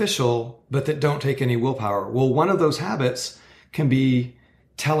 really beneficial, but that don't take any willpower. Well, one of those habits can be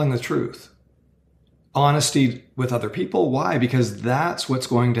telling the truth, honesty with other people. Why? Because that's what's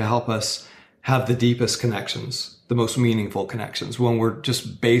going to help us have the deepest connections, the most meaningful connections, when we're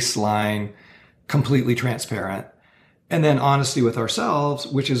just baseline, completely transparent. And then honesty with ourselves,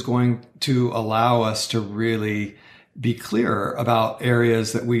 which is going to allow us to really be clear about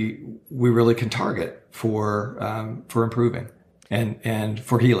areas that we really can target for improving and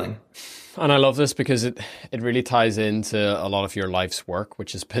for healing. And I love this because it really ties into a lot of your life's work,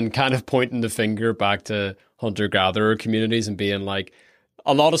 which has been kind of pointing the finger back to hunter-gatherer communities and being like,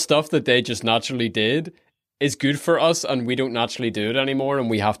 a lot of stuff that they just naturally did is good for us and we don't naturally do it anymore,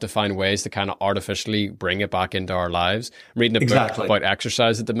 and we have to find ways to kind of artificially bring it back into our lives. I'm reading a book about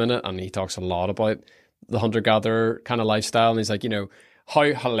exercise at the minute, and he talks a lot about the hunter-gatherer kind of lifestyle, and he's like, how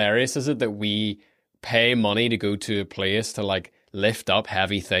hilarious is it that we pay money to go to a place to like lift up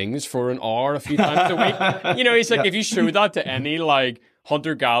heavy things for an hour a few times a week? He's like, if you show that to any like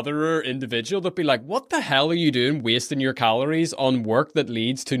hunter-gatherer individual, they'd be like, what the hell are you doing wasting your calories on work that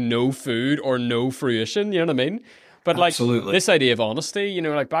leads to no food or no fruition? You know what I mean? But like Absolutely. This idea of honesty,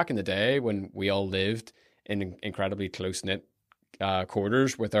 like back in the day when we all lived in incredibly close-knit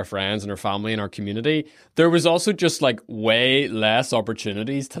quarters with our friends and our family and our community, there was also just like way less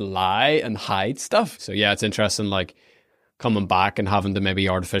opportunities to lie and hide stuff. So yeah, it's interesting, like coming back and having to maybe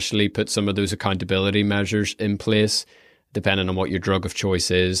artificially put some of those accountability measures in place, depending on what your drug of choice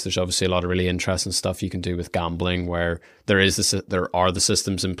is. There's obviously a lot of really interesting stuff you can do with gambling, where there are the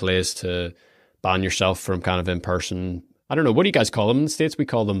systems in place to ban yourself from kind of in-person. I don't know, what do you guys call them in the States? We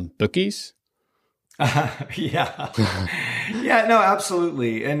call them bookies. Yeah. Yeah, no,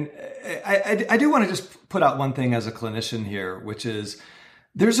 absolutely. And I do want to just put out one thing as a clinician here, which is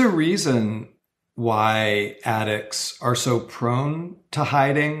there's a reason why addicts are so prone to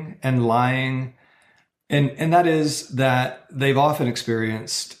hiding and lying. And that is that they've often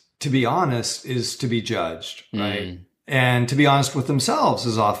experienced, to be honest, is to be judged, right? And to be honest with themselves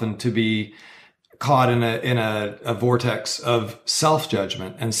is often to be caught in a vortex of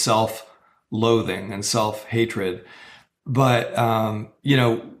self-judgment and self-loathing and self-hatred. But,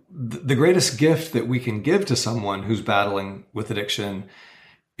 the greatest gift that we can give to someone who's battling with addiction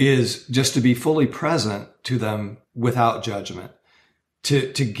is just to be fully present to them without judgment,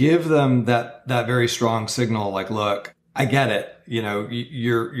 to give them that very strong signal, like, look, I get it.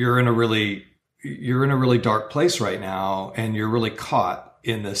 You're in a really dark place right now, and you're really caught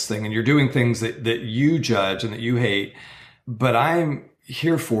in this thing, and you're doing things that you judge and that you hate, but I'm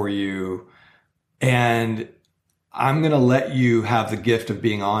here for you, and I'm going to let you have the gift of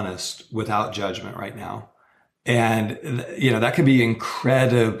being honest without judgment right now. And, that can be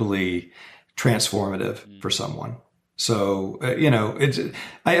incredibly transformative for someone. So, I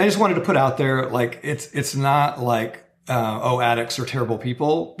just wanted to put out there, like, it's not like, addicts are terrible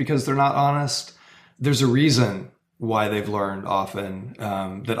people because they're not honest. There's a reason why they've learned often,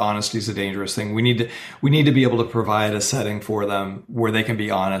 that honesty is a dangerous thing. We need to be able to provide a setting for them where they can be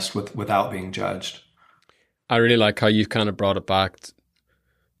honest without being judged. I really like how you've kind of brought it back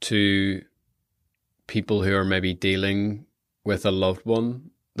to people who are maybe dealing with a loved one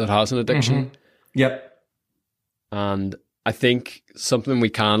that has an addiction. Mm-hmm. Yep. And I think something we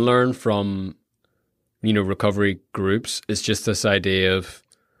can learn from, recovery groups is just this idea of,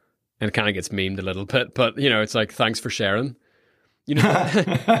 and it kind of gets memed a little bit, but, it's like, thanks for sharing. Like,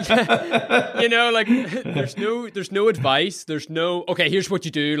 there's no advice. There's no, okay, here's what you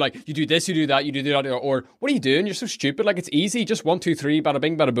do. Like, you do this, you do that, or what are you doing? You're so stupid. Like, it's easy. Just 1, 2, 3, bada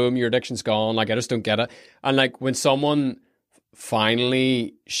bing, bada boom. Your addiction's gone. Like, I just don't get it. And like, when someone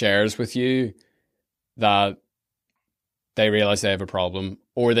finally shares with you that they realize they have a problem,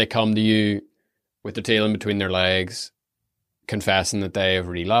 or they come to you with their tail in between their legs, confessing that they have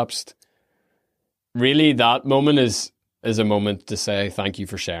relapsed, really that moment is a moment to say thank you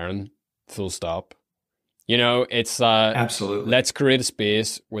for sharing, full stop. It's absolutely, let's create a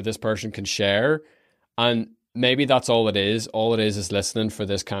space where this person can share, and maybe that's all it is. All it is listening for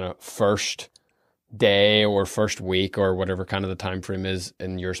this kind of first day or first week or whatever kind of the time frame is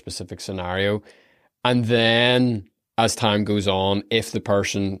in your specific scenario. And then as time goes on, if the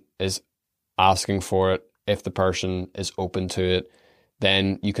person is asking for it, if the person is open to it,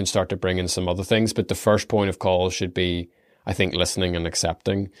 then you can start to bring in some other things. But the first point of call should be, I think, listening and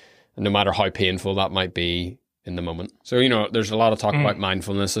accepting, and no matter how painful that might be in the moment. So, there's a lot of talk about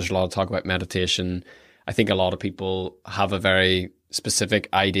mindfulness. There's a lot of talk about meditation. I think a lot of people have a very specific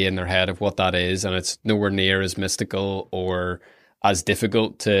idea in their head of what that is, and it's nowhere near as mystical or as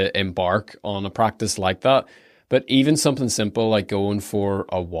difficult to embark on a practice like that. But even something simple like going for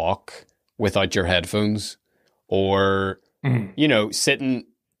a walk without your headphones, or sitting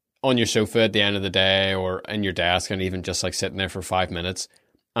on your sofa at the end of the day or in your desk, and even just like sitting there for 5 minutes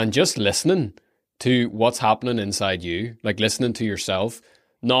and just listening to what's happening inside you, like listening to yourself,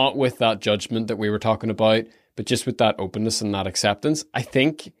 not with that judgment that we were talking about, but just with that openness and that acceptance, I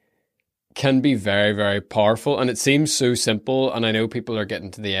think can be very, very powerful. And it seems so simple. And I know people are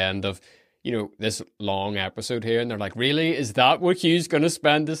getting to the end of, this long episode here, and they're like, really? Is that what Hugh's going to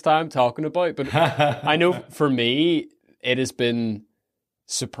spend this time talking about? But I know for me, it has been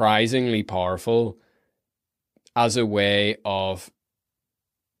surprisingly powerful as a way of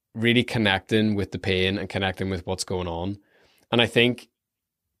really connecting with the pain and connecting with what's going on. And I think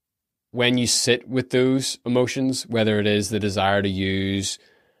when you sit with those emotions, whether it is the desire to use,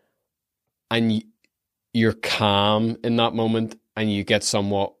 and you're calm in that moment and you get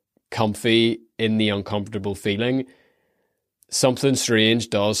somewhat comfy in the uncomfortable feeling, something strange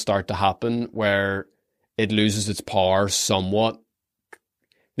does start to happen where it loses its power somewhat.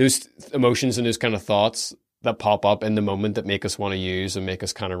 Those emotions and those kind of thoughts that pop up in the moment that make us want to use and make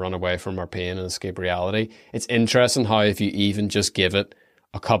us kind of run away from our pain and escape reality. It's interesting how if you even just give it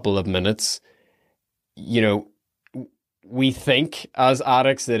a couple of minutes, we think as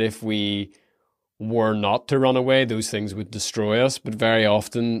addicts that if we were not to run away, those things would destroy us. But very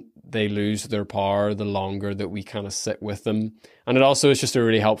often they lose their power the longer that we kind of sit with them. And it also is just a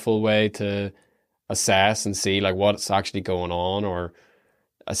really helpful way to assess and see like what's actually going on, or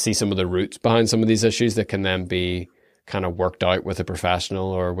see some of the roots behind some of these issues that can then be kind of worked out with a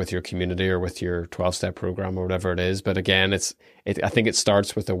professional or with your community or with your 12-step program or whatever it is. But again, I think it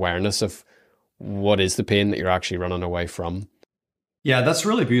starts with awareness of what is the pain that you're actually running away from. Yeah, that's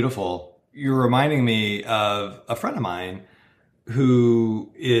really beautiful. You're reminding me of a friend of mine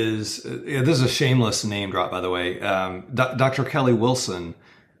who is, this is a shameless name drop, by the way, Dr. Kelly Wilson,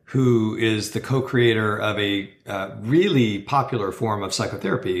 who is the co-creator of a really popular form of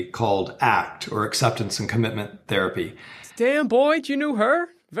psychotherapy called ACT, or acceptance and commitment therapy. Damn, boy, do you know her?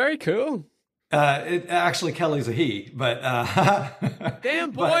 Very cool. Actually, Kelly's a he, but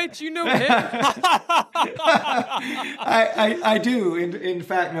damn, boy, do you know him? I do, in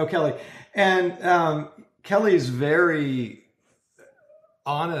fact, know Kelly, and Kelly's very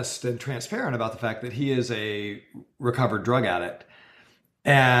honest and transparent about the fact that he is a recovered drug addict.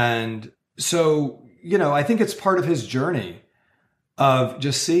 And so, I think it's part of his journey of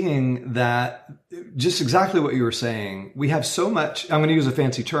just seeing that, just exactly what you were saying. We have so much, I'm going to use a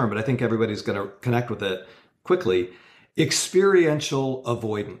fancy term, but I think everybody's going to connect with it quickly. Experiential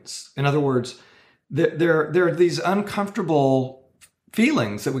avoidance. In other words, there are these uncomfortable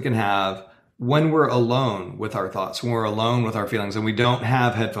feelings that we can have when we're alone with our thoughts, when we're alone with our feelings, and we don't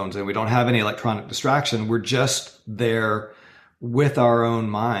have headphones and we don't have any electronic distraction. We're just there with our own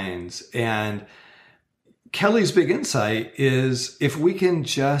minds. And Kelly's big insight is if we can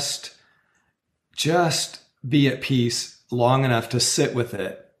just be at peace long enough to sit with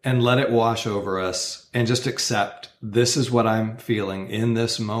it and let it wash over us and just accept this is what I'm feeling in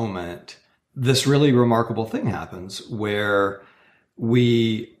this moment, this really remarkable thing happens where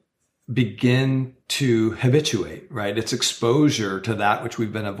we begin to habituate, right? It's exposure to that which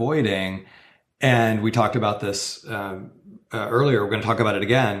we've been avoiding. And we talked about this earlier. We're going to talk about it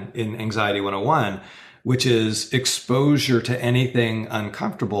again in Anxiety 101, which is exposure to anything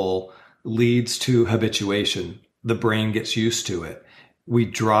uncomfortable leads to habituation. The brain gets used to it. We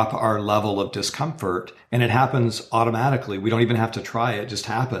drop our level of discomfort, and it happens automatically. We don't even have to try it. It just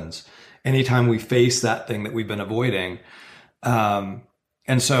happens anytime we face that thing that we've been avoiding.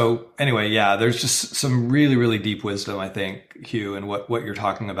 And so anyway, yeah, there's just some really, really deep wisdom, I think, Hugh, in what you're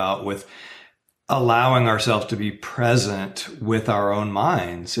talking about with allowing ourselves to be present with our own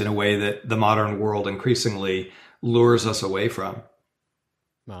minds in a way that the modern world increasingly lures us away from.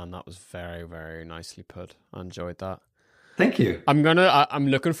 Man, that was very, very nicely put. I enjoyed that. Thank you. I'm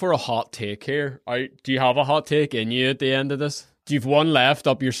looking for a hot take here. Do you have a hot take in you at the end of this? Do you have one left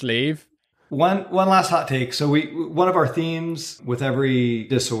up your sleeve? One last hot take. So one of our themes with every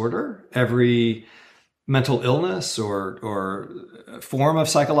disorder, every mental illness or form of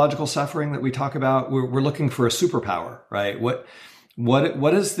psychological suffering that we talk about, we're looking for a superpower, right? What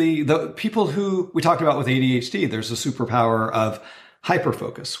is the people who we talked about with ADHD? There's a superpower of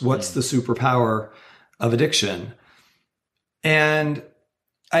hyperfocus. What's the superpower of addiction? And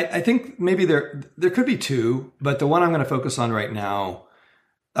I think maybe there could be two, but the one I'm going to focus on right now,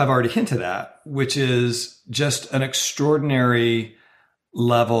 I've already hinted at, which is just an extraordinary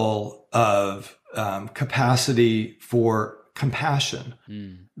level of capacity for compassion.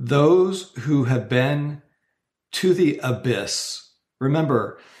 Those who have been to the abyss.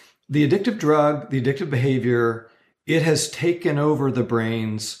 Remember, the addictive drug, the addictive behavior, it has taken over the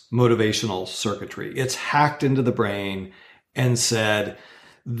brain's motivational circuitry. It's hacked into the brain and said,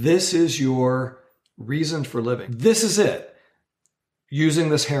 this is your reason for living. This is it. Using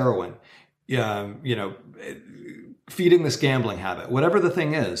this heroin, feeding this gambling habit, whatever the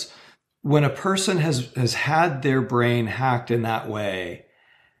thing is, when a person has had their brain hacked in that way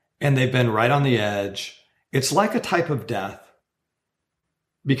and they've been right on the edge, it's like a type of death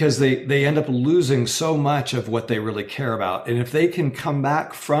because they end up losing so much of what they really care about. And if they can come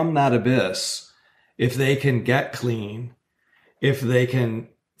back from that abyss, if they can get clean, if they can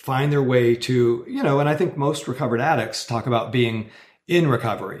find their way to, and I think most recovered addicts talk about being in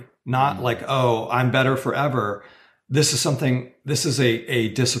recovery, not like, oh, I'm better forever. This is a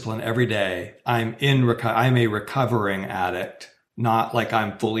discipline every day. I'm a recovering addict, not like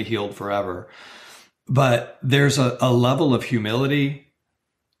I'm fully healed forever. But there's a level of humility,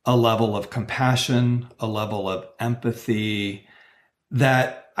 a level of compassion, a level of empathy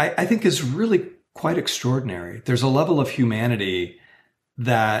that I think is really quite extraordinary. There's a level of humanity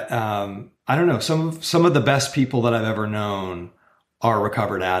that, I don't know, some of the best people that I've ever known are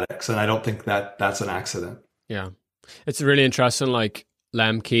recovered addicts. And I don't think that that's an accident. Yeah. It's really interesting. Like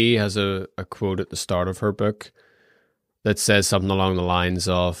Lemke has a quote at the start of her book that says something along the lines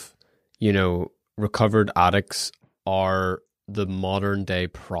of, recovered addicts are the modern day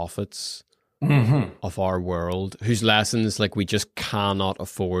prophets of our world, whose lessons we just cannot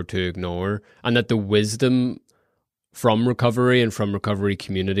afford to ignore, and that the wisdom from recovery and from recovery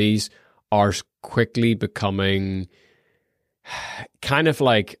communities are quickly becoming kind of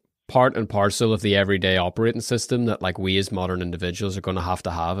part and parcel of the everyday operating system that we as modern individuals are going to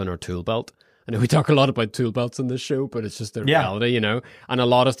have in our tool belt. I know we talk a lot about tool belts in this show, but it's just the reality, and a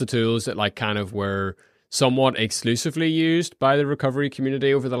lot of the tools that kind of were somewhat exclusively used by the recovery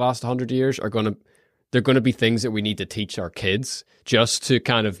community over the last 100 years they're going to be things that we need to teach our kids just to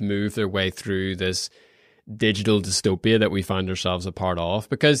kind of move their way through this digital dystopia that we find ourselves a part of,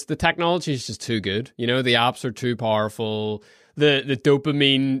 because the technology is just too good. The apps are too powerful. The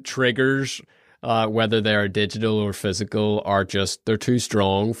dopamine triggers, whether they're digital or physical, they're too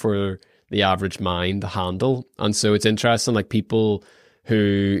strong for the average mind to handle. And so it's interesting, people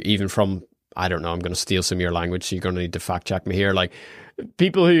who, even from, I don't know, I'm going to steal some of your language, so you're going to need to fact check me here.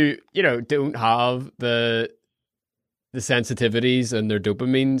 People who, don't have the sensitivities in their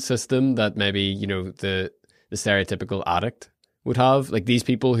dopamine system that maybe, the stereotypical addict would have. These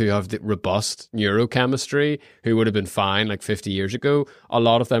people who have the robust neurochemistry, who would have been fine 50 years ago, a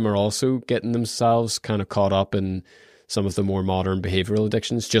lot of them are also getting themselves kind of caught up in some of the more modern behavioral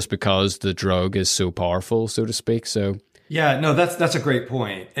addictions just because the drug is so powerful, so to speak. So yeah, no, that's a great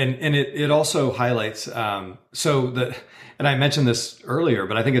point. And it also highlights, and I mentioned this earlier,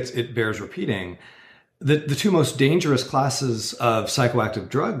 but I think it bears repeating. The two most dangerous classes of psychoactive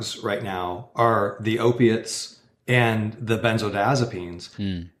drugs right now are the opiates and the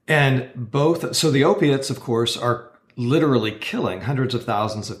benzodiazepines. And so the opiates, of course, are literally killing hundreds of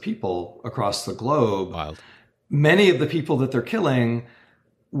thousands of people across the globe. Wild. Many of the people that they're killing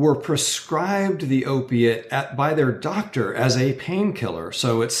were prescribed the opiate by their doctor as a painkiller.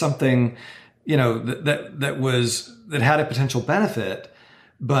 So it's something, that had a potential benefit,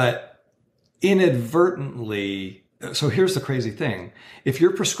 but inadvertently. So here's the crazy thing. If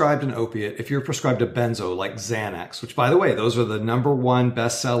you're prescribed an opiate, if you're prescribed a benzo like Xanax, which by the way, those are the #1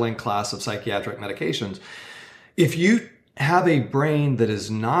 best-selling class of psychiatric medications. If you have a brain that is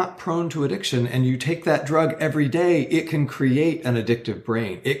not prone to addiction and you take that drug every day, it can create an addictive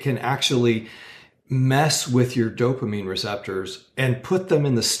brain. It can actually mess with your dopamine receptors and put them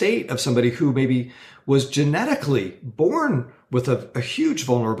in the state of somebody who maybe was genetically born with a huge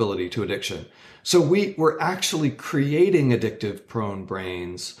vulnerability to addiction. So we're actually creating addictive prone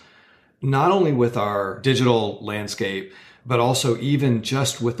brains, not only with our digital landscape, but also even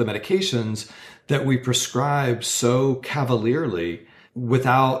just with the medications that we prescribe so cavalierly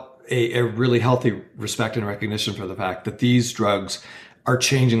without a really healthy respect and recognition for the fact that these drugs are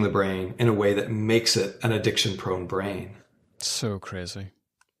changing the brain in a way that makes it an addiction prone brain. So crazy.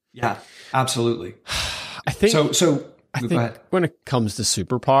 Yeah, absolutely. I think go ahead. When it comes to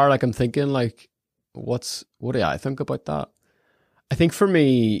superpower, I'm thinking what do I think about that? I think for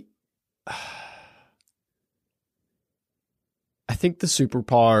me, I think the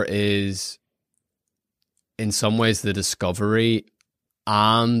superpower is in some ways the discovery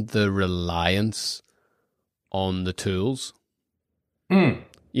and the reliance on the tools.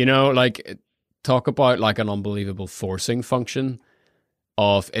 Talk about an unbelievable forcing function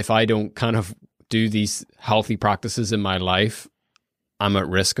of, if I don't kind of do these healthy practices in my life, I'm at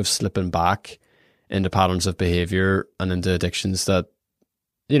risk of slipping back into patterns of behavior and into addictions that,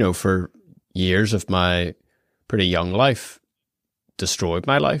 for years of my pretty young life destroyed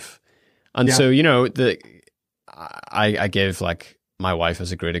my life. And so, I give my wife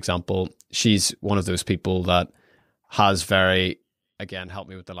as a great example. She's one of those people that has very, again, help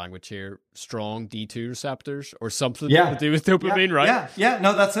me with the language here, strong D2 receptors or something to do with dopamine, right? Yeah.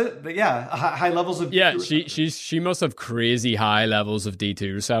 No, that's it. But high levels of she must have crazy high levels of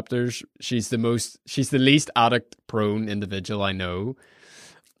D2 receptors. She's the least addict prone individual I know.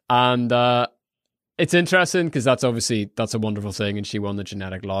 And it's interesting because that's a wonderful thing, and she won the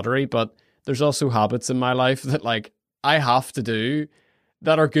genetic lottery, but there's also habits in my life that I have to do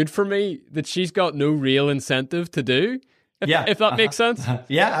that are good for me that she's got no real incentive to do. If that makes sense.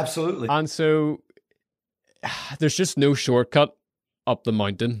 Yeah, absolutely. And so there's just no shortcut up the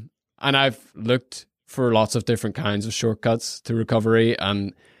mountain. And I've looked for lots of different kinds of shortcuts to recovery.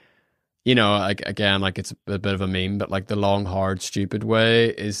 And, it's a bit of a meme, but the long, hard, stupid way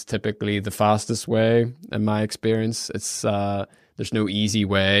is typically the fastest way in my experience. It's, there's no easy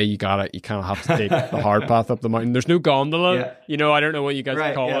way. You kind of have to take the hard path up the mountain. There's no gondola. Yeah. I don't know what you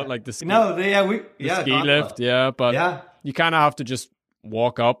guys call it, the ski. No, the ski gondola. Lift. Yeah, but you kind of have to just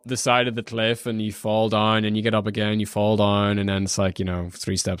walk up the side of the cliff and you fall down and you get up again, you fall down, and then it's like,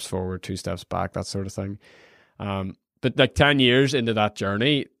 3 steps forward, 2 steps back, that sort of thing. But like 10 years into that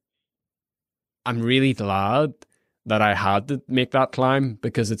journey, I'm really glad that I had to make that climb,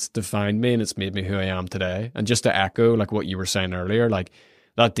 because it's defined me and it's made me who I am today. And just to echo like what you were saying earlier, like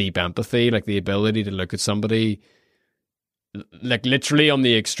that deep empathy, like the ability to look at somebody like literally on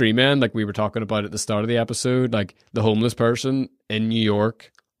the extreme end, like we were talking about at the start of the episode, like the homeless person in New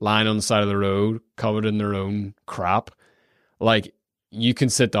York lying on the side of the road covered in their own crap. Like, you can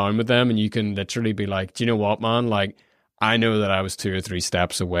sit down with them and you can literally be like, do you know what, man? Like, I know that I was 2 or 3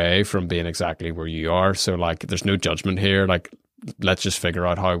 steps away from being exactly where you are. So like, there's no judgment here. Like, let's just figure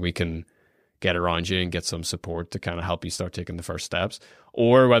out how we can get around you and get some support to kind of help you start taking the first steps.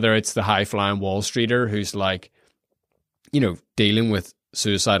 Or whether it's the high flying Wall Streeter who's like, dealing with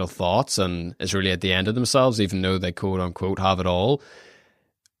suicidal thoughts and is really at the end of themselves, even though they quote unquote have it all.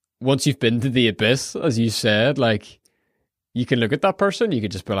 Once you've been to the abyss, as you said, like, you can look at that person, you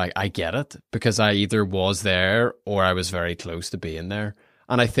could just be like, I get it, because I either was there or I was very close to being there.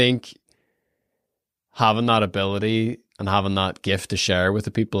 And I think having that ability and having that gift to share with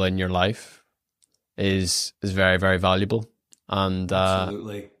the people in your life is very, very valuable. And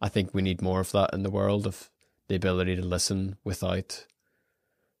Absolutely. I think we need more of that in the world, of the ability to listen without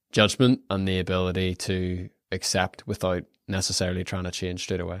judgment and the ability to accept without necessarily trying to change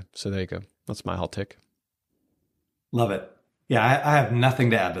straight away. So there you go. That's my hot take. Love it. Yeah, I have nothing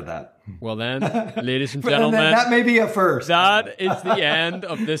to add to that. Well then, ladies and gentlemen, that may be a first. That is the end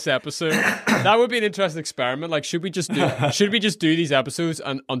of this episode. That would be an interesting experiment. Like, should we just do these episodes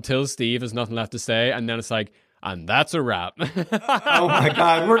until Steve has nothing left to say, and then it's like, and that's a wrap. Oh my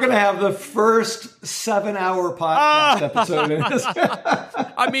God. We're going to have the first 7-hour podcast episode in this.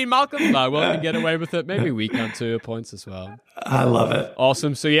 I mean, Malcolm Gladwell can get away with it. Maybe we can too at points as well. I love it.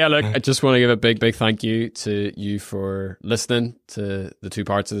 Awesome. So yeah, look, I just want to give a big, big thank you to you for listening to the 2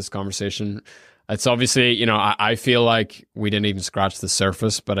 parts of this conversation. It's obviously, I feel like we didn't even scratch the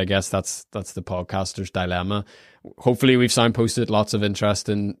surface, but I guess that's the podcaster's dilemma. Hopefully we've signposted lots of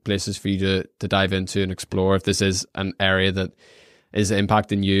interesting places for you to dive into and explore. If this is an area that is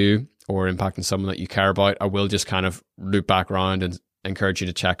impacting you or impacting someone that you care about, I will just kind of loop back around and encourage you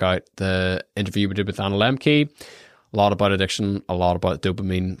to check out the interview we did with Anna Lemke. A lot about addiction, a lot about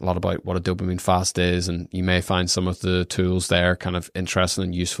dopamine, a lot about what a dopamine fast is, and you may find some of the tools there kind of interesting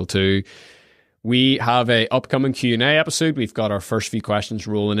and useful too. We have a upcoming Q&A episode. We've got our first few questions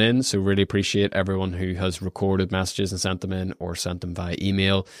rolling in, so really appreciate everyone who has recorded messages and sent them in or sent them via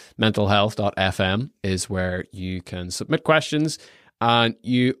email. mentalhealth.fm is where you can submit questions, and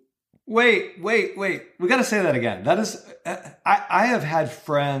you... Wait. We got to say that again. That is... I have had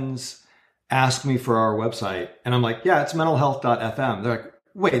friends ask me for our website, and I'm like, yeah, it's mentalhealth.fm. They're like,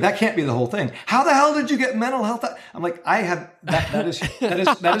 wait, that can't be the whole thing. How the hell did you get mental health? I'm like, I have that is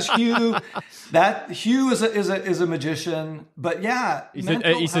Hugh. That Hugh is a magician, but yeah,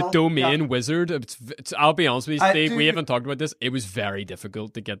 he's a domain wizard. It's, I'll be honest with you, Steve. We haven't talked about this. It was very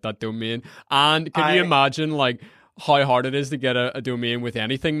difficult to get that domain, and can you imagine like how hard it is to get a domain with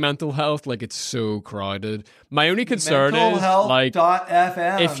anything mental health? Like, it's so crowded. My only concern is like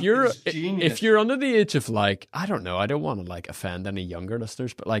FM if you're under the age of like, I don't know, I don't want to like offend any younger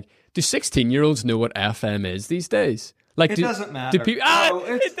listeners, but like, do 16-year-olds know what FM is these days? Like, it doesn't matter. Do people,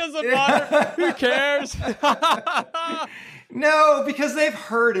 it doesn't matter. Who cares? No, because they've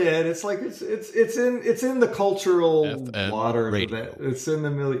heard it. It's like it's in the cultural FM waters. radio. It's in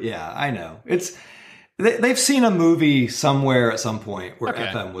the yeah, I know. They've seen a movie somewhere at some point where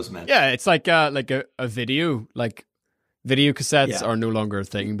FM was mentioned. Yeah, it's like a video. Like, video cassettes are no longer a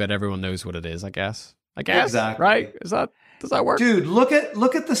thing, but everyone knows what it is, I guess. Exactly. Right? Does that work? Dude, look at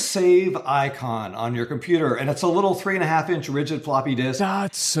the save icon on your computer, and it's a little 3.5-inch rigid floppy disk.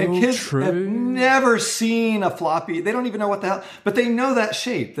 That's so and kids true. have never seen a floppy. They don't even know what the hell, but they know that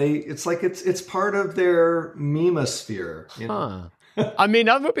shape. It's like it's part of their memosphere. You know? Huh. I mean,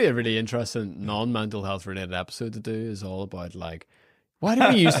 that would be a really interesting non-mental health related episode to do. Is all about like, why do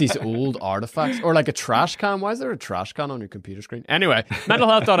we use these old artifacts? Or like a trash can. Why is there a trash can on your computer screen? Anyway,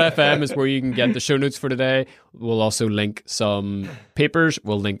 mentalhealth.fm is where you can get the show notes for today. We'll also link some papers.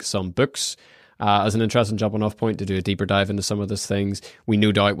 We'll link some books as an interesting jumping off point to do a deeper dive into some of these things. We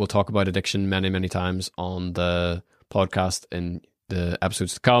no doubt will talk about addiction many, many times on the podcast in the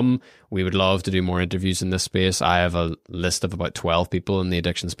episodes to come. We would love to do more interviews in this space. I have a list of about 12 people in the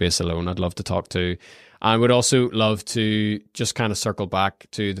addiction space alone I'd love to talk to. I would also love to just kind of circle back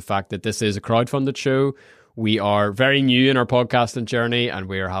to the fact that this is a crowdfunded show. We are very new in our podcasting journey and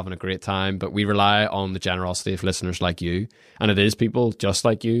we are having a great time, but we rely on the generosity of listeners like you. And it is people just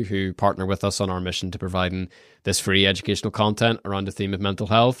like you who partner with us on our mission to providing this free educational content around the theme of mental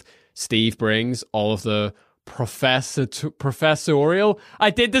health. Steve brings all of the professorial. I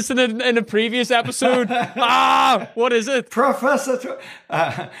did this in a previous episode. What is it? Professor.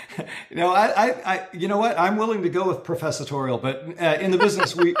 You know what? I'm willing to go with professorial, but in the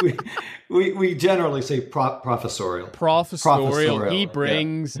business, we generally say professorial. Professorial. He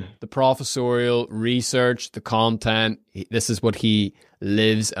brings the professorial research, the content. This is what he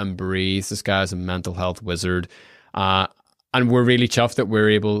lives and breathes. This guy's a mental health wizard. And we're really chuffed that we're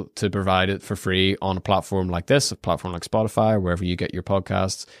able to provide it for free on a platform like this, a platform like Spotify, wherever you get your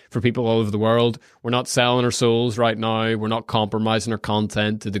podcasts, for people all over the world. We're not selling our souls right now. We're not compromising our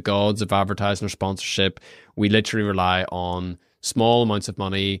content to the gods of advertising or sponsorship. We literally rely on small amounts of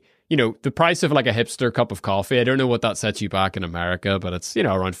money. You know, the price of like a hipster cup of coffee. I don't know what that sets you back in America, but it's, you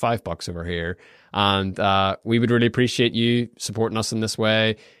know, around $5 over here. And we would really appreciate you supporting us in this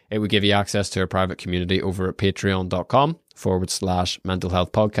way. It would give you access to our private community over at patreon.com/mental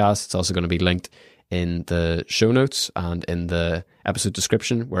health podcast. It's also going to be linked in the show notes and in the episode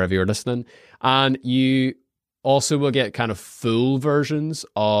description, wherever you're listening. And you also will get kind of full versions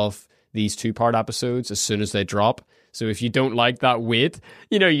of these 2-part episodes as soon as they drop. So if you don't like that wait,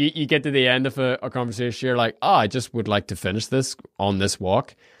 you know, you get to the end of a conversation, you're like, I just would like to finish this on this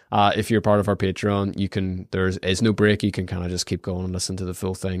walk. If you're part of our Patreon, there is no break. You can kind of just keep going and listen to the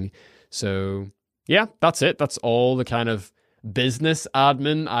full thing. So yeah, that's it. That's all the kind of business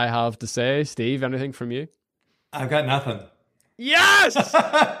admin I have to say. Steve, anything from you? I've got nothing. Yes!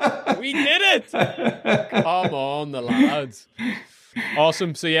 We did it! Come on, the lads.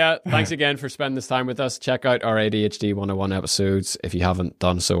 Awesome. So yeah, thanks again for spending this time with us. Check out our ADHD 101 episodes if you haven't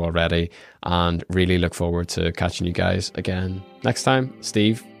done so already, and really look forward to catching you guys again next time.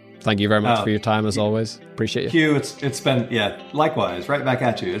 Steve, thank you very much for your time as always. Appreciate you. Hugh, it's been, likewise, right back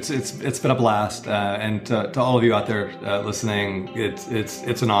at you. It's been a blast, and to all of you out there listening,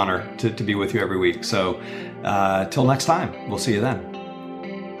 it's an honor to be with you every week. So till next time, we'll see you then.